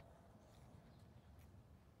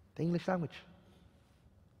 The English language.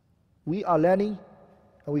 We are learning,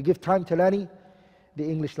 and we give time to learning the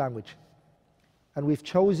English language. And we've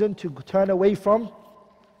chosen to turn away from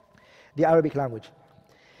the Arabic language.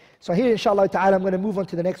 So here, inshallah ta'ala, I'm going to move on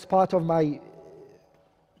to the next part of my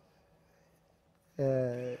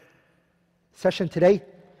session today,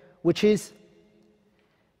 which is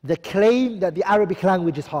the claim that the Arabic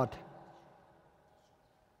language is hard.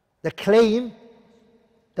 The claim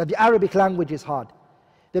that the Arabic language is hard.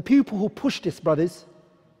 The people who push this, brothers,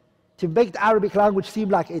 to make the Arabic language seem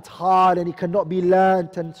like it's hard and it cannot be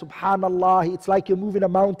learnt, and subhanallah, it's like you're moving a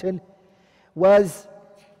mountain, was,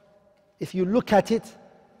 if you look at it,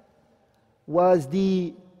 was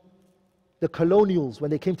the colonials when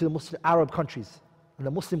they came to the Muslim Arab countries and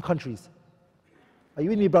the Muslim countries. Are you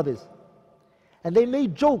with me, brothers? And they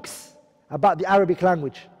made jokes about the Arabic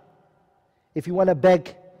language. If you want to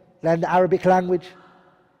beg, learn the Arabic language.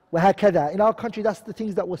 وهكذا. In our country, that's the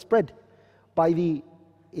things that were spread by the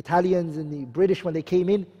Italians and the British when they came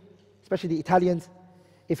in, especially the Italians.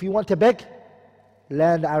 If you want to beg,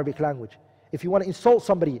 learn the Arabic language. If you want to insult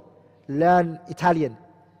somebody, learn Italian.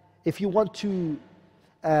 If you want to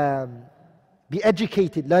be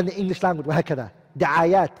educated, learn the English language. وهكذا.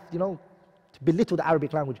 دعايات, to belittle the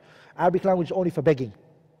Arabic language. Arabic language is only for begging.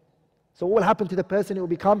 So what will happen to the person? It will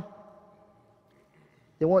become,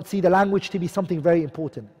 they won't see the language to be something very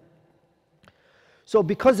important. So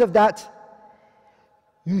because of that,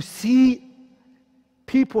 you see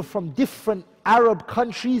people from different Arab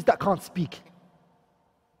countries that can't speak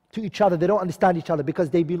to each other. They don't understand each other because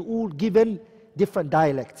they've been all given different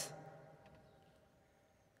dialects.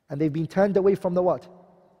 And they've been turned away from the what?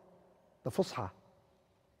 The Fusha.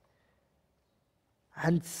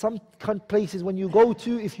 And some places when you go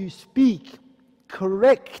to, if you speak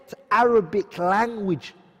correct Arabic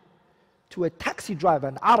language to a taxi driver,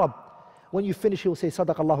 an Arab, when you finish, he will say,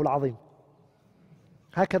 BarakAllahu al-Azim.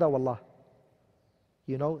 Hakada wallah.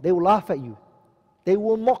 They will laugh at you. They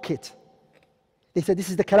will mock it. They said, this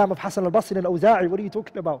is the kalam of Hassan al-Basri and Awza'i. What are you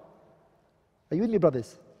talking about? Are you with me,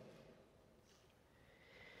 brothers?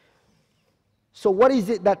 So what is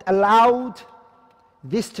it that allowed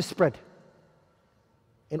this to spread?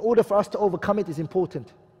 In order for us to overcome it, is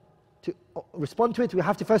important. To respond to it, we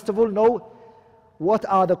have to first of all know what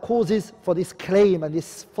are the causes for this claim and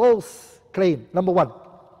this false claim. Number one,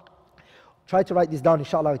 try to write this down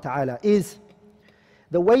inshallah ta'ala, is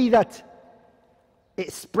the way that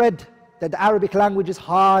it spread that the Arabic language is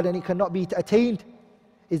hard and it cannot be attained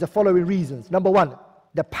is the following reasons. Number one,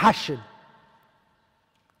 the passion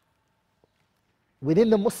within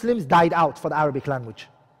the Muslims died out for the Arabic language.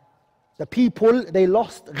 The people, they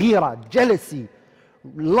lost ghira, jealousy,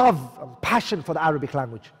 love and passion for the Arabic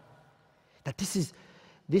language. That this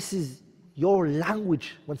is your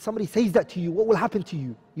language. When somebody says that to you, what will happen to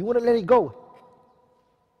you? You wouldn't let it go.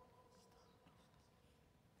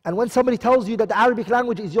 And when somebody tells you that the Arabic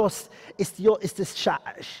language is yours, it's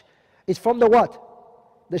from the what?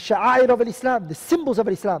 The sha'air of Islam, the symbols of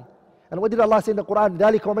Islam. And what did Allah say in the Quran?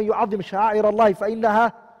 ذَلِكَ وَمَنْ يُعَظِّمْ شَعَائِرَ اللَّهِ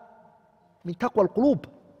فَإِنَّهَا مِنْ تَقْوَى الْقُلُوبِ.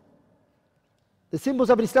 The symbols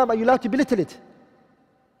of Islam, are you allowed to belittle it?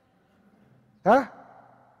 Huh?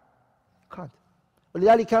 Can't.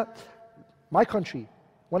 وَلِذَلِكَ, my country,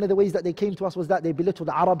 one of the ways that they came to us was that they belittled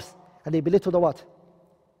the Arabs and they belittled the what?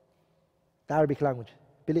 The Arabic language.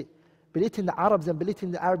 Belittling the Arabs and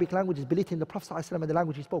belittling the Arabic language is belittling the Prophet ﷺ and the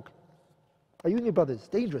language he spoke. Are you and your brothers?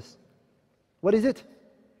 Dangerous. What is it?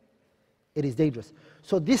 It is dangerous.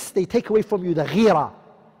 So this, they take away from you the ghira.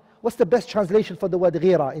 What's the best translation for the word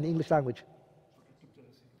ghira in the English language?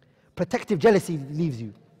 Protective jealousy leaves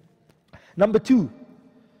you. Number two,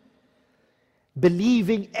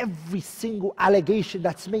 believing every single allegation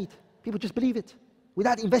that's made. People just believe it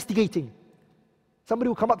without investigating. Somebody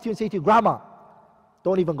will come up to you and say to you, grammar,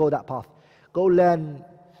 don't even go that path. Go learn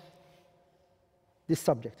this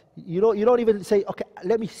subject. You don't even say, okay,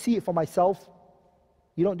 let me see it for myself.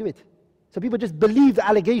 You don't do it. So people just believe the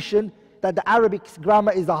allegation that the Arabic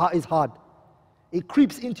grammar is hard. It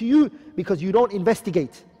creeps into you because you don't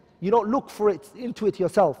investigate. You don't look for it, into it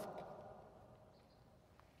yourself.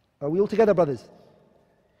 Are we all together, brothers?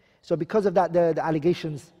 So because of that, the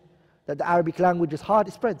allegations that the Arabic language is hard,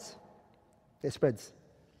 it spreads. It spreads.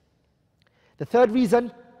 The third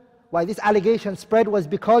reason why this allegation spread was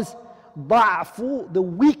because ضعف, the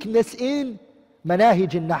weakness in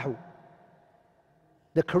manahij al-nahu,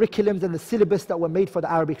 the curriculums and the syllabus that were made for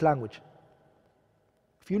the Arabic language.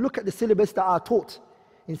 If you look at the syllabus that are taught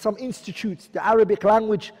in some institutes, the Arabic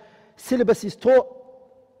language syllabus is taught,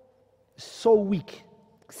 So weak,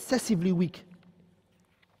 excessively weak.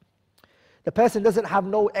 The person doesn't have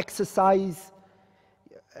no exercise,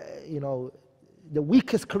 the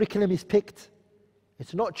weakest curriculum is picked.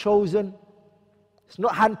 It's not chosen. It's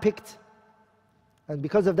not handpicked. And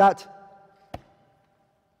because of that,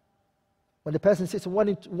 when the person sits in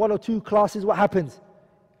one or two classes, what happens?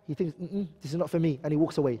 He thinks, this is not for me, and he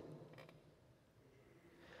walks away.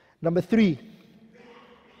 Number 3.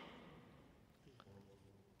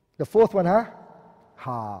 The fourth one,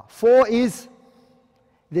 4 is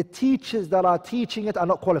the teachers that are teaching it are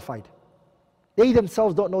not qualified. They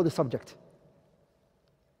themselves don't know the subject.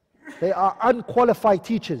 They are unqualified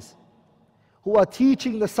teachers who are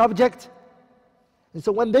teaching the subject. And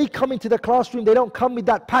so when they come into the classroom, they don't come with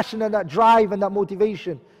that passion and that drive and that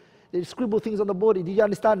motivation. They scribble things on the board. Did you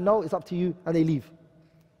understand? No, it's up to you. And they leave.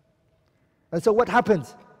 And so what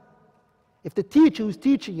happens? If the teacher who's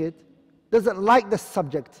teaching it doesn't like the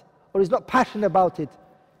subject or is not passionate about it,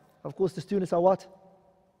 of course the students are what?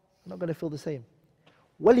 They're not going to feel the same.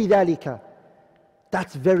 وَلِذَلِكَ,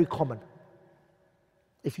 that's very common.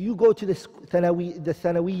 If you go to the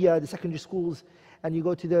thanawiyya, the secondary schools, and you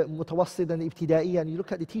go to the mutawassid and the ibtida'iyya, and you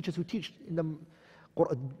look at the teachers who teach in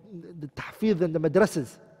the tahfidh and the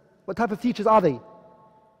madrasas, what type of teachers are they?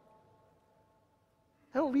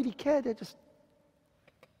 They don't really care, they're just...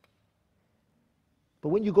 But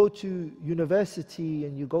when you go to university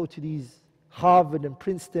and you go to these Harvard and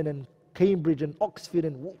Princeton and Cambridge and Oxford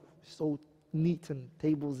and so neat and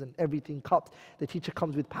tables and everything, cups, the teacher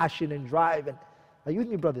comes with passion and drive. And are you with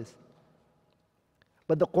me, brothers?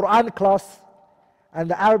 But the Quran class and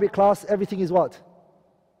the Arabic class, everything is what?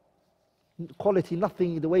 Quality,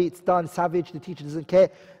 nothing, the way it's done, savage, the teacher doesn't care.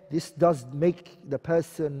 This does make the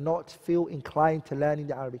person not feel inclined to learning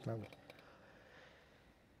the Arabic language.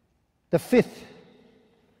 The 5th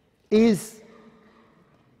is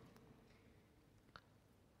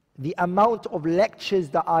the amount of lectures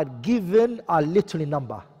that are given are little in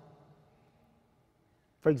number.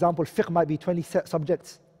 For example, fiqh might be 20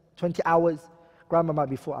 subjects, 20 hours. Grammar might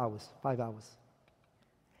be 4 hours, 5 hours.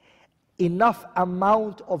 Enough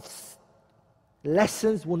amount of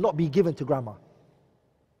lessons will not be given to grammar.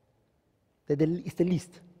 It's the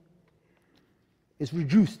least. It's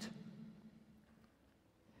reduced.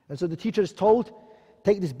 And so the teacher is told,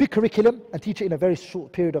 take this big curriculum and teach it in a very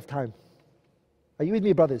short period of time. Are you with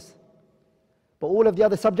me, brothers? But all of the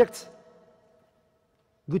other subjects,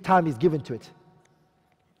 good time is given to it.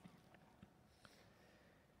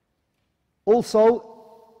 Also,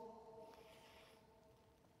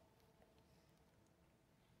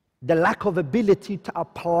 the lack of ability to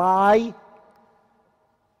apply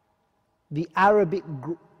the Arabic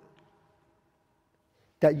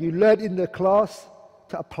that you learn in the class,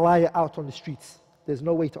 to apply it out on the streets. There's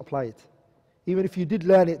no way to apply it. Even if you did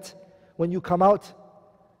learn it, when you come out,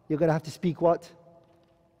 you're going to have to speak what?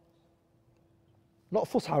 Not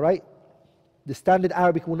Fusha, right? The standard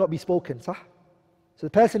Arabic will not be spoken, صح? So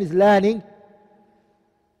the person is learning,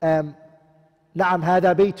 Na'am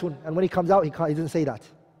hada baytun, and when he comes out, he doesn't say that.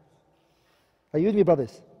 Are you with me,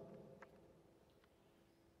 brothers?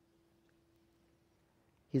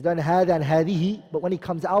 He's done hada and hadihi, but when he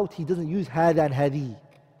comes out, he doesn't use hada and hadihi.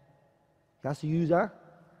 He has to use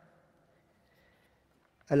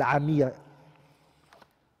al-amiyya.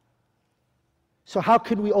 So how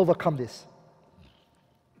can we overcome this?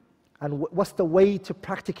 And what's the way to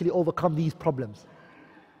practically overcome these problems?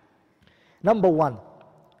 Number 1,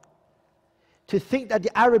 to think that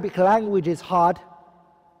the Arabic language is hard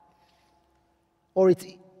or it's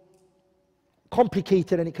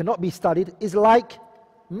complicated and it cannot be studied is like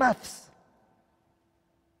maths.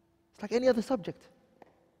 It's like any other subject.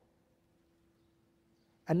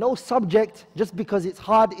 And no subject, just because it's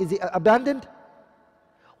hard, is it abandoned?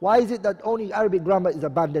 Why is it that only Arabic grammar is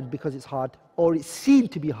abandoned because it's hard, or it's seen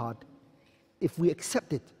to be hard, if we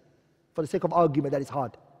accept it for the sake of argument that it's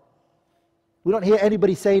hard? We don't hear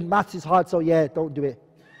anybody saying maths is hard, so yeah, don't do it.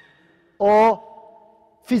 Or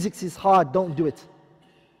physics is hard, don't do it.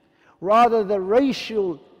 Rather, the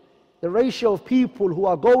ratio of people who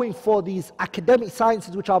are going for these academic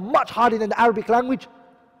sciences, which are much harder than the Arabic language,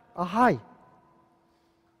 are high.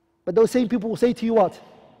 But those same people will say to you what?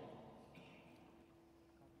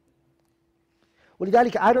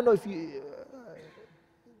 ولذلك, I don't know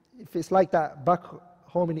if it's like that back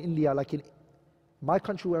home in India, like in my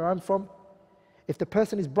country where I'm from. If the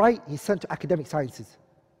person is bright, he's sent to academic sciences.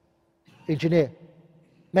 Engineer,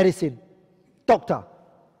 medicine, doctor.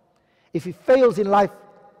 If he fails in life,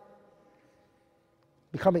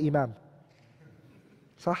 become an imam.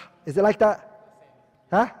 Sah? Is it like that?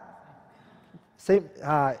 Huh? Same.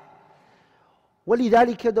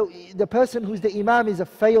 وَلِذَلِكَ the person who's the imam is a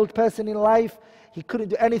failed person in life. He couldn't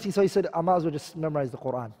do anything, so he said, I might as well just memorize the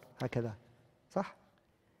Quran. هكذا. صح?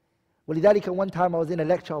 وَلِذَلِكَ one time I was in a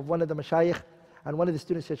lecture of one of the mashayikh, and one of the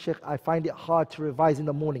students said, Sheikh, I find it hard to revise in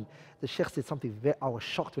the morning. The Sheikh said something I was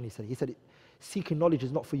shocked when he said it. He said, seeking knowledge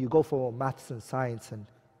is not for you, go for maths and science. And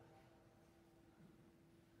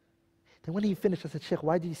then when he finished, I said, Sheikh,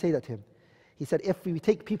 why did you say that to him? He said, if we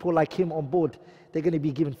take people like him on board, they're going to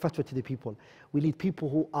be giving fatwa to the people. We need people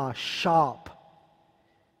who are sharp.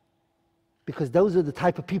 Because those are the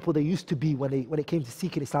type of people they used to be when it came to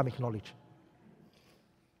seeking Islamic knowledge.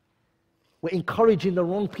 We're encouraging the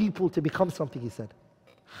wrong people to become something, he said.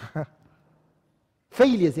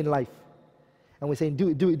 Failures in life. And we're saying, do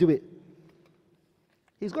it, do it, do it.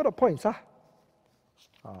 He's got a point, huh?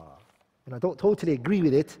 And I don't totally agree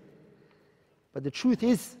with it. But the truth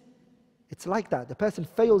is, it's like that. The person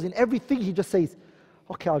fails in everything. He just says,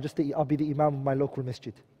 okay, I'll be the imam of my local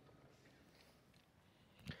masjid.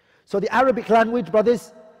 So the Arabic language,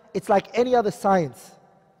 brothers, it's like any other science.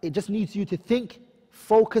 It just needs you to think,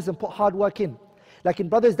 focus, and put hard work in. Like in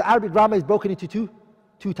brothers, the Arabic grammar is broken into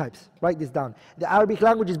two types. Write this down. The Arabic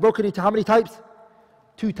language is broken into how many types?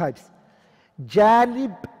 2 types.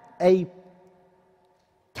 Janib, a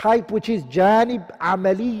type which is Janib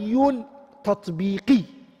Amaliyun Tatbiqi,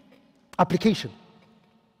 application.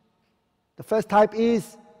 The first type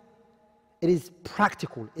is, it is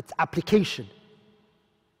practical, it's application.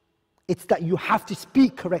 It's that you have to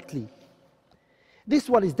speak correctly. This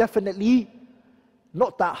one is definitely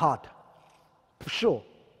not that hard, for sure.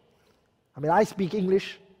 I mean, I speak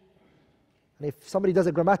English, and if somebody does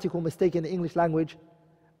a grammatical mistake in the English language,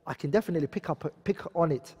 I can definitely pick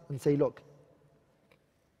on it and say, look,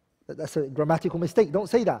 that's a grammatical mistake, don't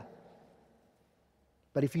say that.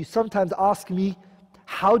 But if you sometimes ask me,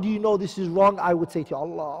 how do you know this is wrong? I would say to you,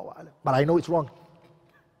 Allah, but I know it's wrong.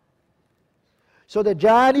 So the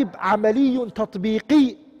janib amaliyun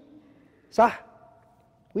tatbiqi, sah?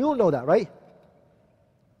 We all know that, right?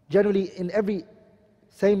 Generally, in every,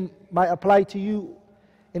 same might apply to you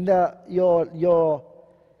in your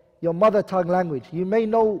mother tongue language. You may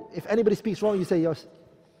know, if anybody speaks wrong, you say,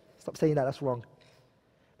 stop saying that, that's wrong.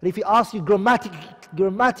 But if he asks you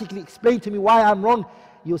grammatically explain to me why I'm wrong,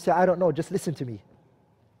 you'll say, I don't know, just listen to me.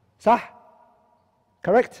 Sah?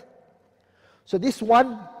 Correct? So this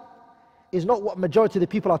one is not what majority of the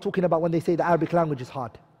people are talking about when they say the Arabic language is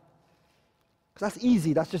hard. Because that's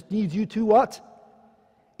easy, that just needs you to what?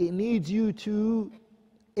 It needs you to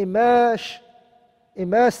immerse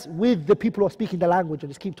with the people who are speaking the language and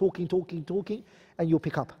just keep talking, and you'll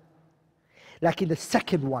pick up. Like in the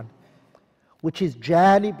second one, which is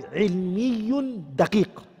janib ilmiyun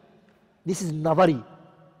daqiq. This is nadari.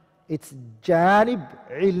 It's janib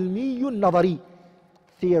ilmiyun nadari,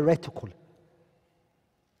 theoretical.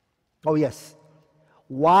 Oh yes.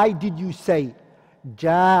 Why did you say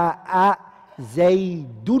ja'a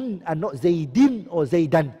zaydun and not zaydin or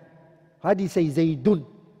zaydan? Why do you say zaydun?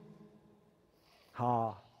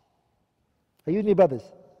 Are you with me, brothers?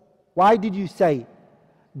 Why did you say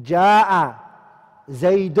ja'a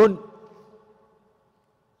zaydun,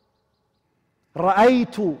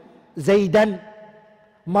 ra'aytu zaydan,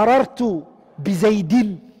 marartu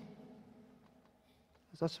bizaydin?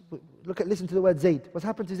 Listen to the word Zayd. What's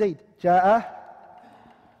happened to Zayd? Ja'a.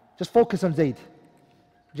 Just focus on Zayd.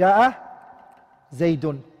 Ja'a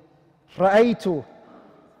Zaydun. Ra'aytu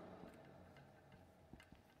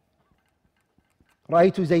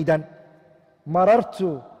Zaydan.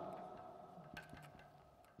 Marartu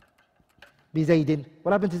bizaydin.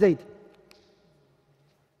 What happened to Zayd?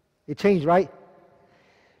 It changed, right?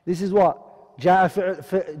 This is what? Ja'a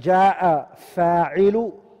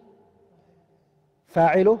fa'ilu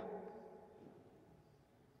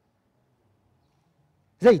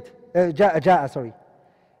Zayd. Ja'a, sorry.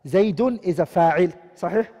 Zaydun is a fa'il,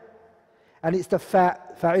 sahih? And it's the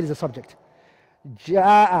fa'il is a subject.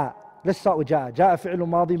 Ja'a, let's start with ja'a. Ja'a fi'lu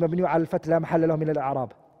madi mabniu ala al-fath la mahalla lahu min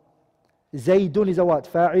al-i'rab. Zaydun is a what?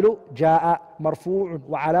 Fa'ilu ja'a marfu'un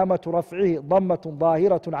wa alamatu raf'ihi dhammatun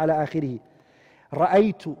dhahiratun ala akhirih.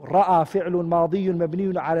 رأيت رأى فعل ماضي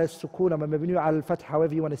مبني على السكون مبني على الفتح,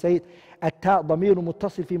 however you want to say it. التاء ضمير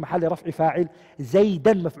متصل في محل رفع فاعل.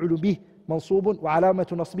 زيدا مفعول به منصوب وعلامة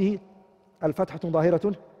نصبه الفتحة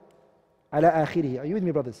ظاهرة على آخره. Are you with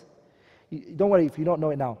me, brothers? Don't worry if you don't know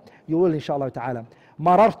it now. You will, inshallah ta'ala.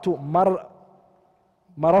 مررت,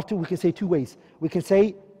 we can say 2 ways. We can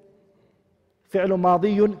say فعل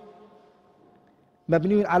ماضي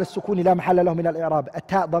مبني على السكون لا محل له من الإعراب.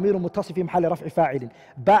 التاء ضمير متصل في محل رفع فاعل.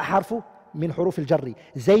 باء حرف من حروف الجر.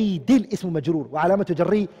 زيد اسم مجرور وعلامة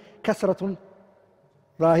جره كسرة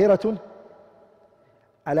ظاهرة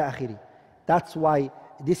ala akhiri. That's why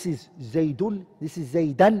this is Zaydun, this is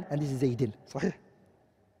Zaydan, and this is Zaydin. Sahih?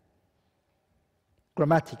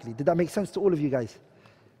 Grammatically. Did that make sense to all of you guys?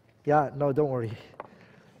 Yeah, no, don't worry.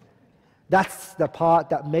 That's the part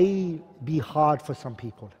that may be hard for some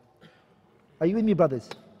people. Are you with me, brothers?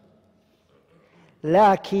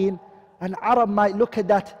 Lakin, an Arab might look at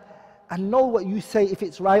that and know what you say, if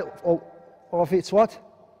it's right or if it's what?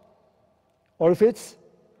 Or if it's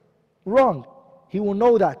wrong. He will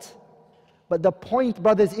know that. But the point,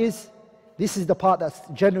 brothers, is this is the part that's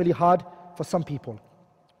generally hard for some people.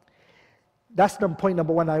 That's the point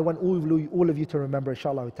number one I want all of you to remember,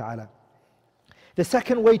 inshallah ta'ala. The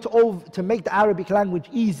second way to make the Arabic language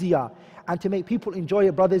easier and to make people enjoy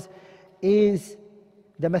it, brothers, is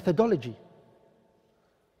the methodology.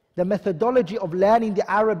 The methodology of learning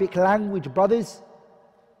the Arabic language, brothers,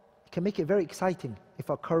 can make it very exciting if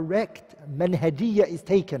a correct manhajiyya is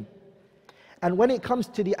taken. And when it comes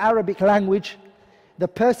to the Arabic language, the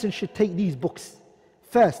person should take these books.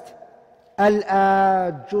 First,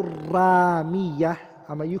 Al-Ajurramiyah.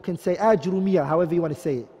 You can say Ajrumiyah, however you want to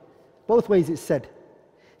say it. Both ways it's said.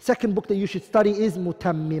 Second book that you should study is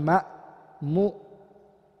Mutammima.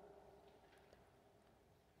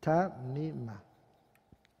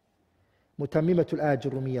 Mutammimatul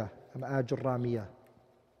Ajurramiyah. Ajurramiyah.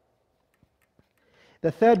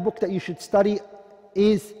 The third book that you should study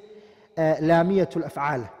is Lamiyatul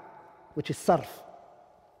Af'al, which is Sarf.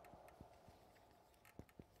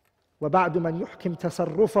 وبعد من يحكم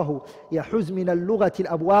تصرفه يحز من اللغة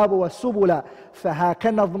الأبواب والسبل فهاك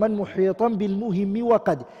نظما محيطا بالمهم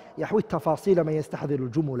وقد يحوي التفاصيل من يستحضر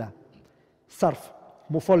الجمل. Sarf,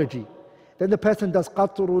 morphology. Then the person does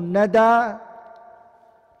قطر الندى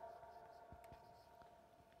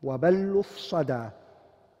وبل الصدى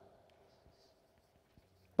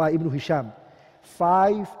by Ibn Hisham.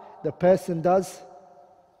 5, the person does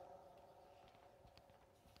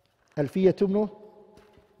Alfiyat ibn.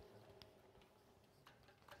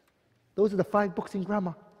 Those are the 5 books in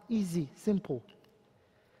grammar. Easy, simple.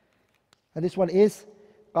 And this one is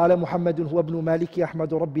قال محمد هو ابن مالك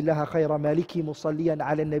أحمد رب الله خير مالك مصليا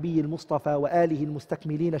على النبي المصطفى وآله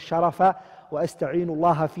المستكملين الشرف وأستعين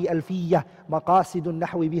الله في ألفية مقاصد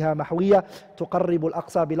النحو بها محوية تقرب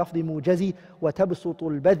الأقصى بلفظ موجز وتبسط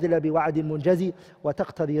البذل بوعد منجز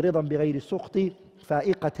وتقتضي رضا بغير سخط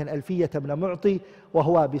فائقة ألفية ابن معطي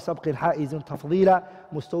وهو بسبق حائز تفضيلا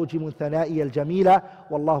مستوجم ثنائي الجميلة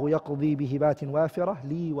والله يقضي بهبات وافرة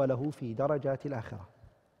لي وله في درجات الآخرة.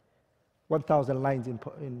 1,000 lines in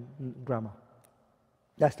grammar.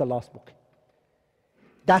 That's the last book.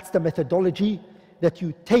 That's the methodology that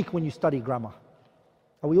you take when you study grammar.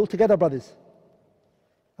 Are we all together, brothers?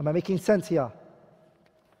 Am I making sense here?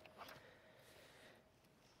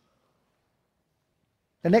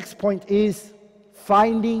 The next point is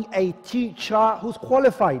finding a teacher who's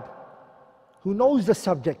qualified, who knows the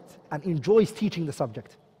subject and enjoys teaching the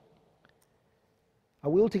subject. Are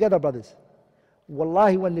we all together, brothers?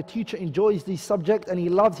 Wallahi, when the teacher enjoys the subject and he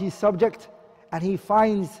loves his subject and he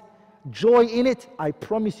finds joy in it, I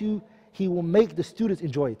promise you, he will make the students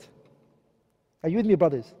enjoy it. Are you with me,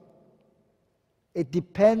 brothers? It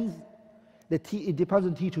depends on the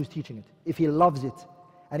teacher who's teaching it. If he loves it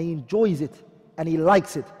and he enjoys it and he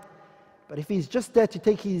likes it. But if he's just there to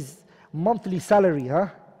take his monthly salary,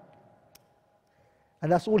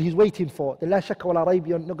 and that's all he's waiting for, then la shakka wa la rayb,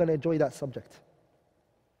 you're not going to enjoy that subject.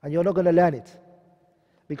 And you're not going to learn it.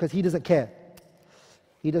 Because he doesn't care.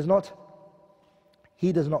 He does not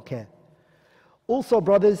care. Also,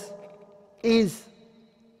 brothers, is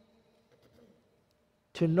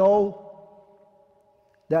to know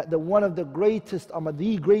that one of the greatest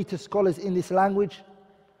scholars in this language,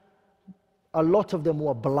 a lot of them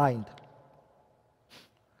were blind.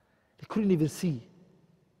 They couldn't even see.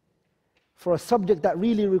 For a subject that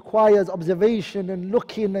really requires observation and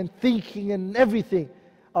looking and thinking and everything,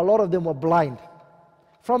 a lot of them were blind.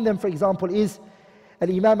 From them, for example, is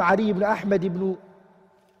Al-Imam Ali ibn Ahmad ibn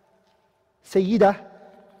Sayyidah.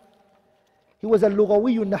 He was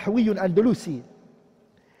al-Lughawiyyun Nahwiyyun Andalusi.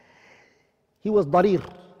 He was darir,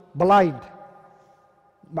 blind.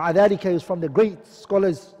 مع ذلك, he was from the great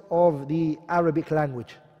scholars of the Arabic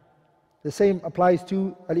language. The same applies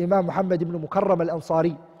to Al-Imam Muhammad ibn Mukarram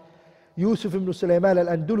al-Ansari, Yusuf ibn Sulaiman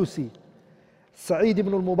al-Andalusi, Sa'id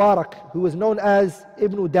ibn al-Mubarak, who was known as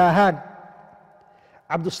Ibn Dahan,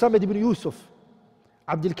 Abdul Samad ibn Yusuf,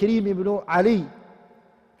 Abdul Karim ibn Ali.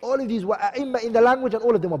 All of these were a'imma in the language and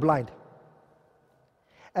all of them were blind.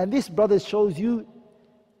 And this, brothers, shows you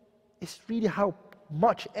it's really how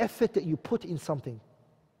much effort that you put in something.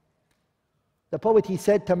 The poet, he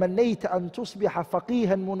said, تَمَنَّيْتَ أَن تُصْبِحَ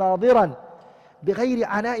فَقِيهًا مُنَاظِرًا بغير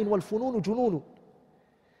عناء والفنون جنون.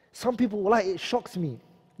 Some people, wallahi, it shocks me.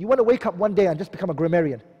 You want to wake up one day and just become a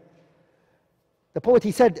grammarian. The poet,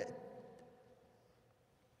 he said,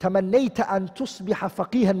 تمنيت أن تصبح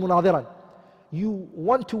فقيها مناظرا. You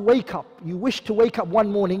want to wake up, you wish to wake up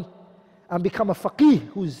one morning and become a faqih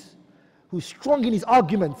who's strong in his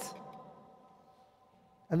arguments.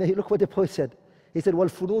 And then look what the poet said. He said,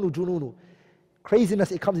 وَالْفُنُونُ جُنُونُ.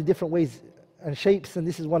 Craziness, it comes in different ways and shapes, and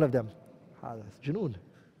this is one of them. Junoon.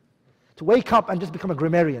 To wake up and just become a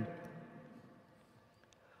grammarian.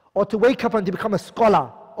 Or to wake up and to become a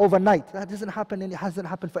scholar overnight. That doesn't happen, and it hasn't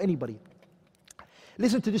happened for anybody.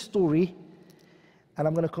 Listen to this story, and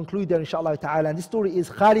I'm going to conclude there inshallah ta'ala. And this story is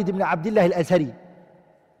Khalid ibn Abdullah al-Azhari.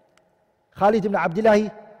 Khalid ibn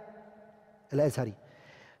Abdullah al-Azhari.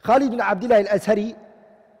 Khalid ibn Abdullah al-Azhari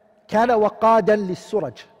كان وقادا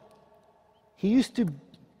للسرج. He used to,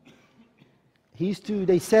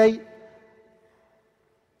 they say,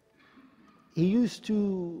 he used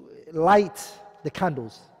to light the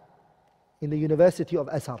candles in the University of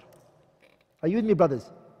Azhar. Are you with me, brothers?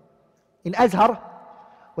 In Azhar,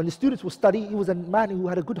 when the students would study, he was a man who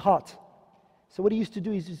had a good heart. So what he used to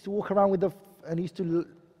do is he used to walk around and he used to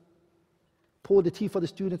pour the tea for the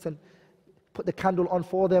students and put the candle on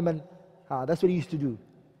for them, and that's what he used to do.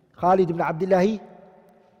 Khalid ibn Abdullah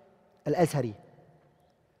al-Azhari.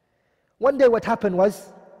 One day what happened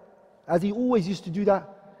was, as he always used to do that,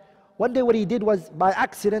 one day what he did was, by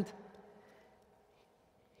accident,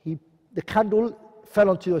 the candle fell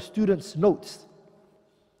onto a student's notes,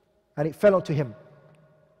 and it fell onto him.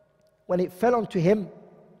 When it fell onto him,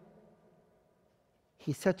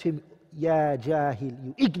 he said to him, Ya Jahil,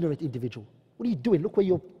 you ignorant individual. What are you doing? Look where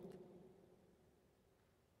you're...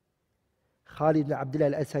 Khalid ibn Abdullah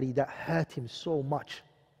al-Azhari, that hurt him so much.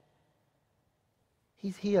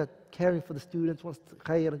 He's here caring for the students, wants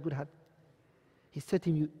khair and good heart. He said to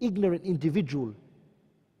him, you ignorant individual,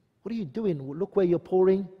 what are you doing? Look where you're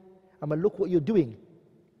pouring, look what you're doing.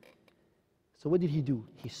 So what did he do?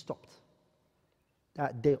 He stopped.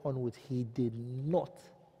 That day onwards, he did not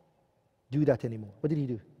do that anymore. What did he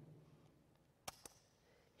do?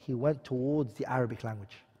 He went towards the Arabic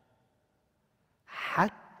language.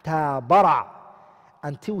 Hatta bara,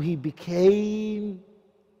 until he became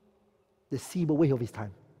the Sibawayh of his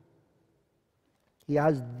time. He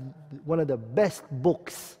has one of the best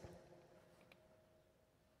books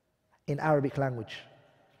in Arabic language.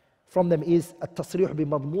 From them is At-Tasrih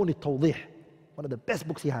bi-Madmun al-Tawdih, one of the best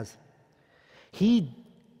books he has.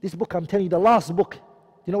 This book, I'm telling you, the last book, do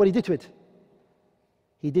you know what he did to it?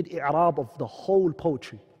 He did i'rab of the whole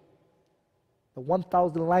poetry. The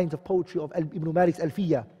 1,000 lines of poetry of Ibn Malik's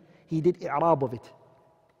Alfiyah, he did i'rab of it.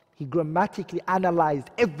 He grammatically analyzed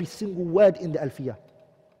every single word in the Alfiyah.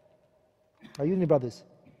 Are you with me, brothers?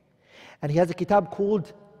 And he has a kitab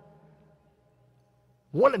called,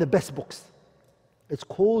 one of the best books. It's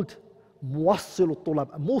called Muwassil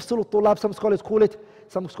al-Tulab. Muwassil al-Tulab, some scholars call it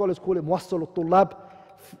Muwassil al-Tulab,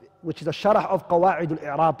 which is a sharh of Qawa'id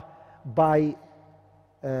al-I'rab by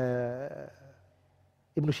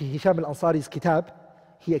Ibn Hisham al-Ansari's kitab.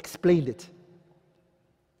 He explained it.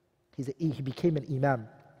 He became an imam.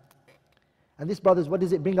 And this, brothers, what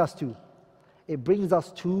does it bring us to? It brings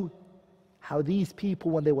us to how these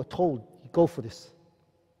people, when they were told, go for this,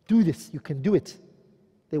 do this, you can do it,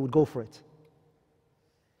 they would go for it.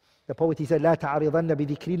 The poet, he said, لا تعرضن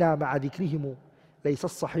بذكرنا مع ذكرهم ليس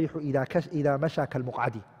الصحيح إذا مشى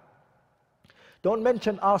كالمقعد. Don't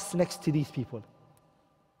mention us next to these people.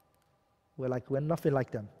 We're nothing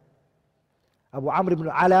like them. Abu Amr ibn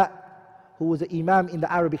Ala, who was an imam in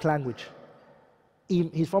the Arabic language.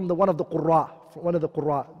 He's from one of the Qurra. You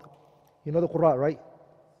know the Qurra, right?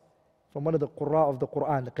 From one of the Qurra of the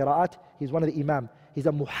Quran, the Qira'at. He's one of the imam. He's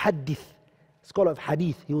a muhaddith, scholar of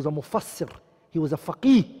hadith. He was a mufassir. He was a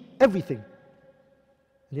faqih, everything.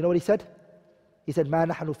 And you know what he said? He said, ما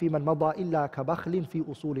نحن في من مضى إلا كبخل في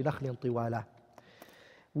أصول نخل طوالا.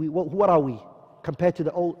 What are we compared to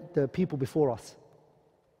the people before us?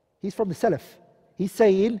 He's from the salaf. He's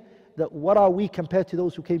saying that what are we compared to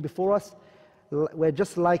those who came before us? We're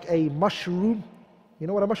just like a mushroom. You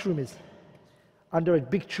know what a mushroom is? Under a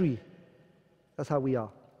big tree. That's how we are.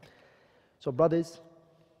 So brothers,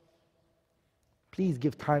 please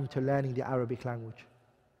give time to learning the Arabic language.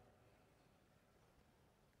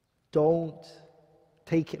 Don't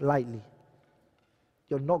take it lightly.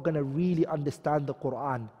 You're not going to really understand the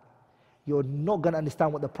Quran. You're not going to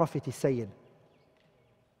understand what the Prophet is saying.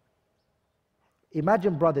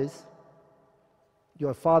 Imagine, brothers,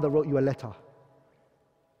 your father wrote you a letter.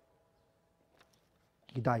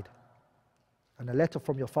 He died. And a letter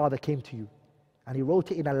from your father came to you. and he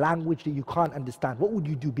wrote it in a language that you can't understand, what would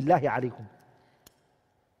you do? Billahi alaykum.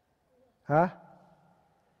 Huh?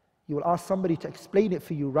 You will ask somebody to explain it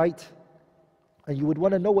for you, right? And you would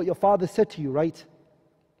want to know what your father said to you, right?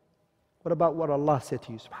 What about what Allah said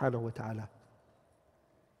to you, subhanahu wa ta'ala?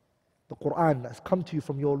 The Quran has come to you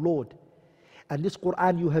from your Lord. And this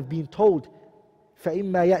Quran you have been told,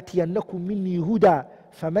 فَإِمَّا يَأْتِيَنَّكُم مِّنِّي هُدًى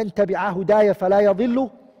فَمَنْ تَبِعَ هُدَايَ فَلَا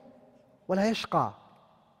يَضِلُّ وَلَا يَشْقَى.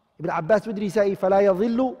 Ibn Abbas would say, فَلَا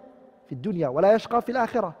يَضِلُّ فِي الدُّنْيَا وَلَا يَشْقَى فِي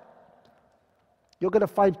الْآخِرَةِ. You're going to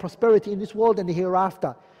find prosperity in this world and the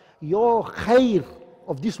hereafter. Your khair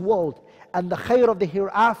of this world and the khair of the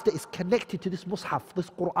hereafter is connected to this mushaf,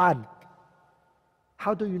 this Quran.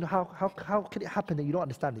 How do you know? How can it happen that you don't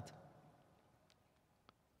understand it?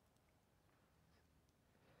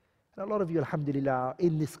 And a lot of you, alhamdulillah,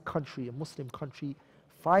 in this country, a Muslim country,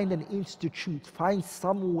 find an institute, find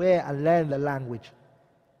somewhere and learn the language.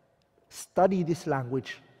 Study this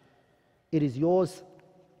language. It is yours.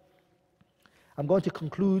 I'm going to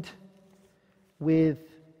conclude with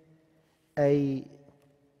a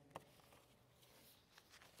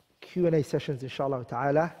Q&A sessions, inshallah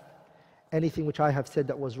ta'ala. Anything which I have said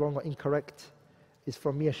that was wrong or incorrect is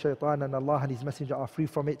from me, shaitan, and Allah and His Messenger are free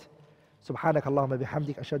from it. سبحانك اللهم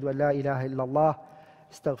بحمدك أشهد أن لا إله إلا الله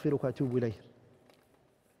استغفرك وأتوب إليه.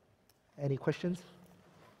 Any questions?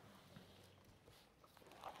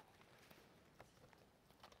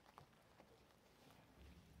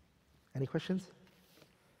 Any questions?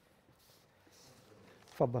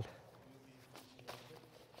 تفضل.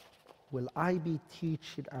 Will I be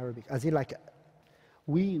teaching Arabic? As in, like,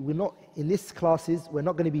 we're not, in these classes, we're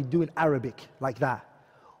not going to be doing Arabic like that.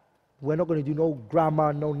 We're not going to do no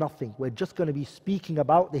grammar, no nothing. We're just going to be speaking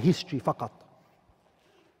about the history, faqat.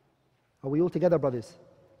 Are we all together, brothers?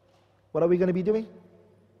 What are we going to be doing?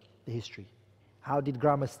 The history. How did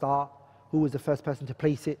grammar start? Who was the first person to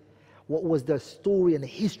place it? What was the story and the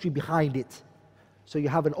history behind it? So you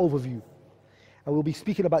have an overview. And we'll be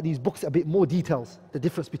speaking about these books a bit more details, the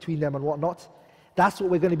difference between them and whatnot. That's what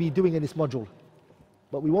we're going to be doing in this module.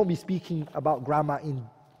 But we won't be speaking about grammar in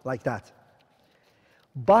like that.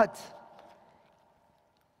 But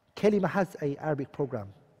Kalima has an Arabic program.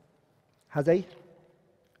 Has a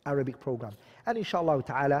Arabic program. And inshallah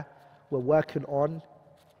ta'ala, we're working on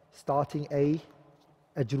starting a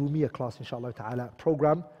Ajrumiya class, inshallah ta'ala,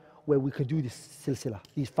 program where we can do this silsila,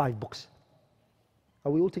 these 5 books.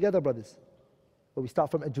 Are we all together, brothers? Where we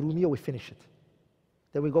start from Ajrumiya, we finish it.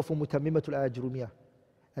 Then we go for Mutammimatul Ajrumiya.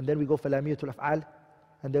 And then we go for Lamiyatul Af'al.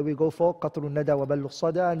 And then we go for Qatrul Nada wa Ballu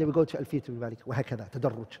Sada, and then we go to Alfiyatul Malik. وهكذا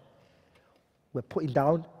تدرج. We're putting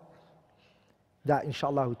down that,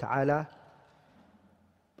 inshallah ta'ala.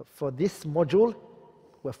 But for this module,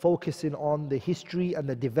 we're focusing on the history and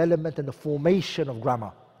the development and the formation of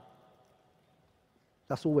grammar.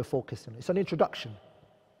 That's all we're focusing on. It's an introduction.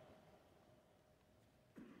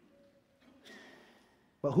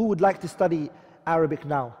 But who would like to study Arabic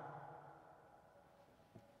now?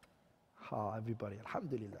 Everybody,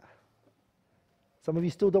 alhamdulillah. Some of you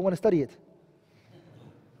still don't want to study it.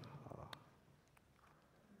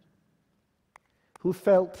 Who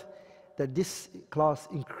felt that this class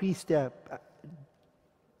increased their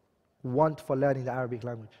want for learning the Arabic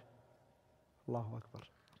language? Allahu Akbar,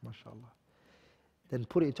 mashallah. Then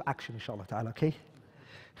put it into action, inshallah ta'ala, okay?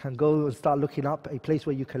 And go and start looking up a place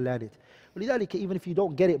where you can learn it. Even if you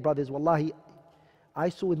don't get it, brothers, wallahi, I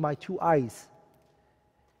saw with my 2 eyes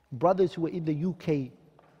brothers who were in the UK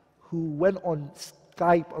who went on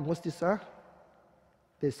Skype, on what's this,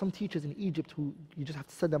 There's some teachers in Egypt who you just have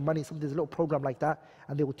to send them money, there's a little program like that,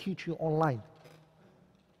 and they will teach you online.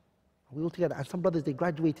 We all together. And some brothers, they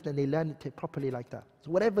graduated and they learned it properly like that.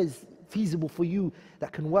 So whatever is feasible for you,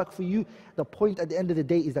 that can work for you, the point at the end of the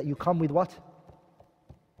day is that you come with what?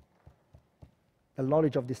 The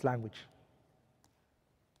knowledge of this language.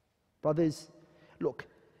 Brothers, look,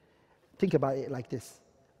 think about it like this.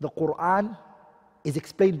 The Quran is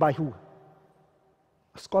explained by who?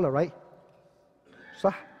 A scholar, right?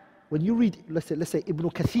 Sah? When you read, let's say Ibn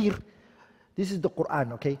Kathir, this is the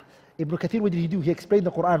Quran, okay? Ibn Kathir, what did he do? He explained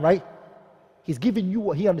the Quran, right? He's giving you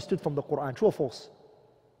what he understood from the Quran. True or false?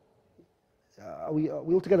 Are we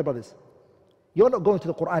all together, brothers? You're not going to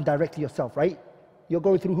the Quran directly yourself, right? You're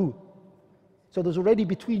going through who? So there's already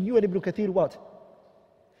between you and Ibn Kathir what?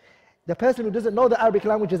 The person who doesn't know the Arabic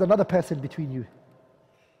language is another person between you.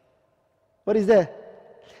 What is there?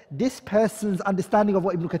 This person's understanding of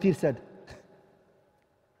what Ibn Kathir said.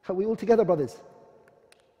 Are we all together, brothers?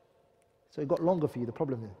 So it got longer for you, the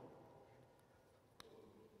problem there.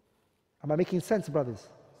 Am I making sense, brothers?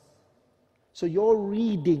 So you're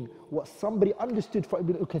reading what somebody understood from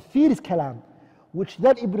Ibn Kathir's kalam, which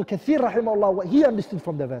then Ibn Kathir rahimahullah, what he understood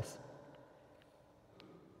from the verse.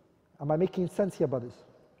 Am I making sense here, brothers?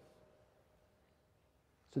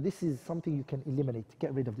 So this is something you can eliminate.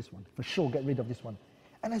 Get rid of this one. For sure, get rid of this one.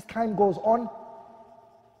 And as time goes on,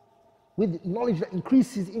 with knowledge that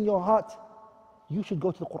increases in your heart, you should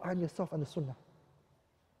go to the Quran yourself and the Sunnah.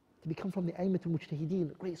 To become from the A'immatul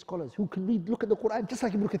Mujtahideen, great scholars who can read, look at the Quran just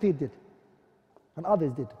like Ibn Kathir did. And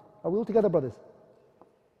others did. Are we all together, brothers?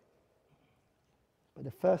 But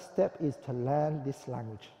the first step is to learn this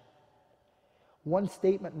language. One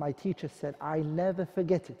statement my teacher said, I never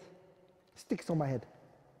forget it. Sticks on my head.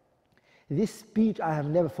 This speech, I have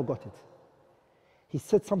never forgot it. He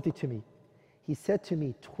said something to me. He said to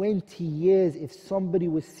me, 20 years if somebody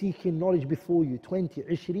was seeking knowledge before you, 20,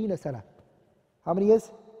 20 sana. How many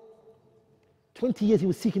years? 20 years he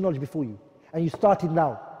was seeking knowledge before you, and you started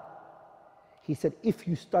now. He said, if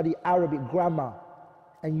you study Arabic grammar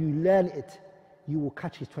and you learn it, you will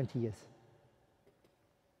catch his 20 years.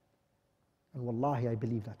 And wallahi, I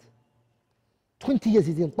believe that. 20 years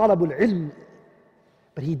he's in talabul ilm,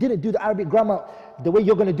 but he didn't do the Arabic grammar the way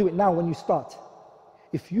you're going to do it now when you start.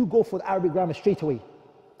 If you go for the Arabic grammar straight away,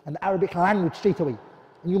 and the Arabic language straight away,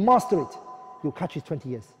 and you master it, you'll catch his 20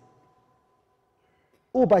 years.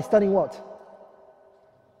 Or by studying what?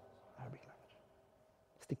 Arabic language.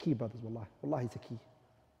 It's the key, brothers, wallahi. Wallahi, it's the key.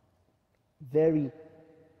 It's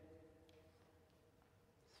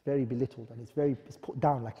very belittled, and it's put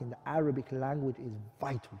down like in the Arabic language is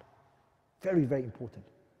vital. Very, very important.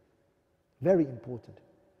 Very important.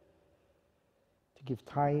 To give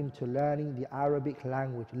time to learning the Arabic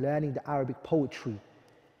language, learning the Arabic poetry,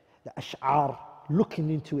 the ash'ar, looking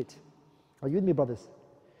into it. Are you with me, brothers?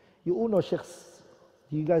 You all know Sheikh,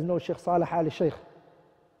 do you guys know Sheikh Salih al-Sheikh?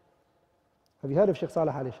 Have you heard of Sheikh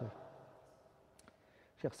Salih al-Sheikh?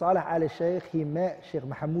 Sheikh Salih al-Sheikh, he met Sheikh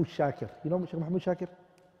Mahmoud Shakir. You know Sheikh Mahmoud Shakir?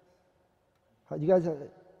 You guys,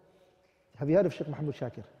 have you heard of Sheikh Mahmoud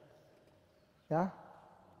Shakir? Yeah?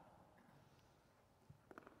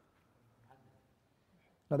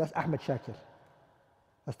 No, that's Ahmed Shakir.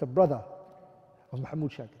 That's the brother of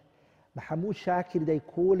Mahmoud Shakir. Mahmoud Shakir, they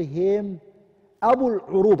call him Abu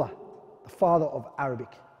al-Uruba, the father of Arabic.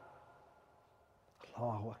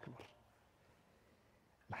 Allahu Akbar.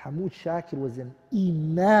 Mahmoud Shakir was an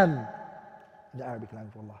imam in the Arabic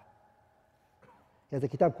language, wallah. He has a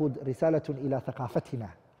kitab called Risalatun ila Thaqafatina.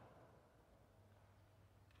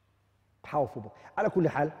 Powerful book. Ala kulli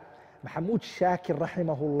hal, Mahmoud Shakir,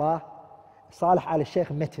 rahimahullah, Salih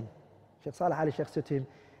al-Sheikh met him. Sheikh Salih al-Sheikh said to him,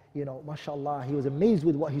 you know, mashallah, he was amazed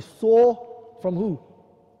with what he saw from who?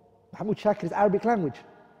 Mahmoud Shakir's Arabic language.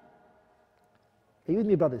 Are you with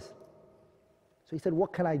me, brothers? So he said,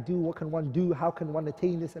 what can I do? What can one do? How can one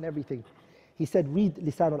attain this and everything? He said, read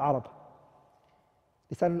Lisan al-Arab.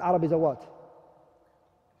 Lisan al-Arab is a what?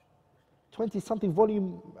 20-something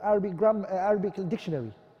volume Arabic dictionary.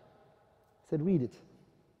 He said, read it.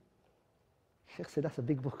 Sheikh said, that's a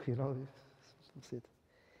big book, you know. That's it.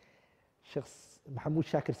 Sheikh Mahmoud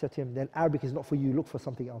Shakir said to him, then Arabic is not for you, look for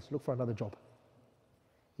something else, look for another job.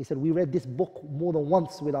 He said, we read this book more than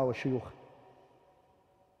once with our shuyukh.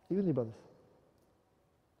 You with me, brothers?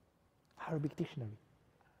 Arabic dictionary.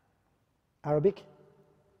 Arabic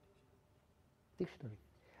dictionary.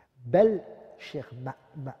 Bel Sheikh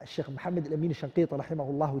Muhammad al-Amin al-Shanqiti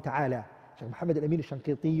rahimahullah ta'ala, Sheikh Muhammad al-Amin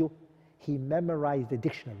al-Shanqiti, he memorized the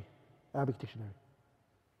dictionary, Arabic dictionary.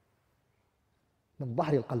 من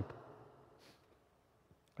ظهر القلب.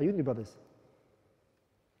 Are you with me, brothers?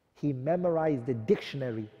 He memorized the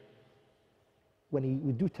dictionary. When he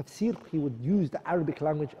would do tafsir, he would use the Arabic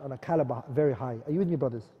language on a caliber very high. Are you with me,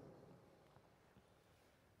 brothers?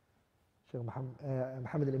 Sheikh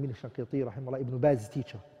Muhammad al-Amin al-Shanqiti, rahimahullah, Ibn Baz's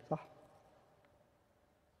teacher. صح?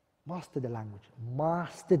 Mastered the language.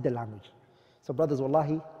 Mastered the language. So, brothers,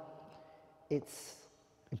 wallahi, it's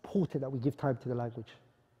important that we give time to the language.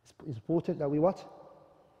 It's important that we what?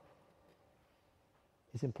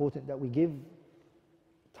 It's important that we give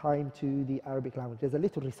time to the Arabic language. There's a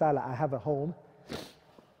little risala I have at home.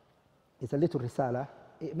 It's a little risala.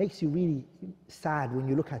 It makes you really sad when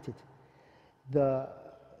you look at it. The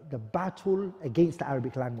battle against the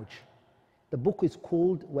Arabic language. The book is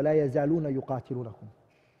called وَلَا يَزَالُونَ يُقَاتِلُونَكُمْ.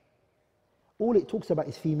 All it talks about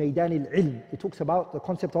is في ميدان العلم. It talks about the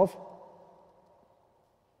concept of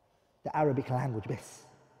the Arabic language, best.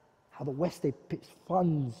 How the West, they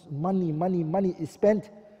funds, money is spent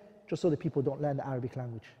just so the people don't learn the Arabic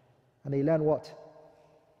language. And they learn what?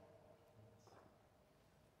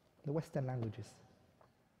 The Western languages.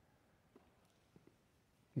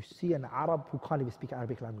 You see an Arab who can't even speak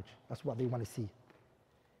Arabic language. That's what they want to see.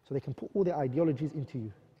 So they can put all their ideologies into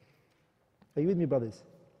you. Are you with me, brothers?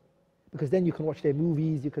 Because then you can watch their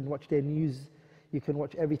movies, you can watch their news, you can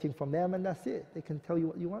watch everything from them, and that's it. They can tell you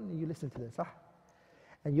what you want and you listen to them. Sah?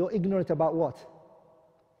 And you're ignorant about what?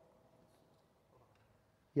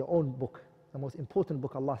 Your own book, the most important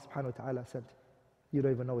book Allah subhanahu wa ta'ala sent. You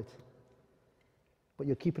don't even know it. But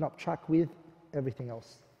you're keeping up track with everything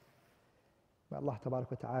else. May Allah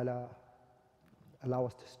tabarak wa ta'ala allow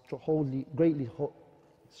us to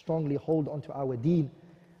strongly hold onto our deen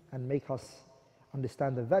and make us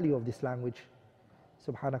understand the value of this language.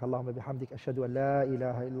 Subhanakallahumma bihamdik ashhadu an la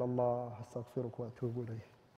ilaha illallah astaghfiruka wa atubu ilayk.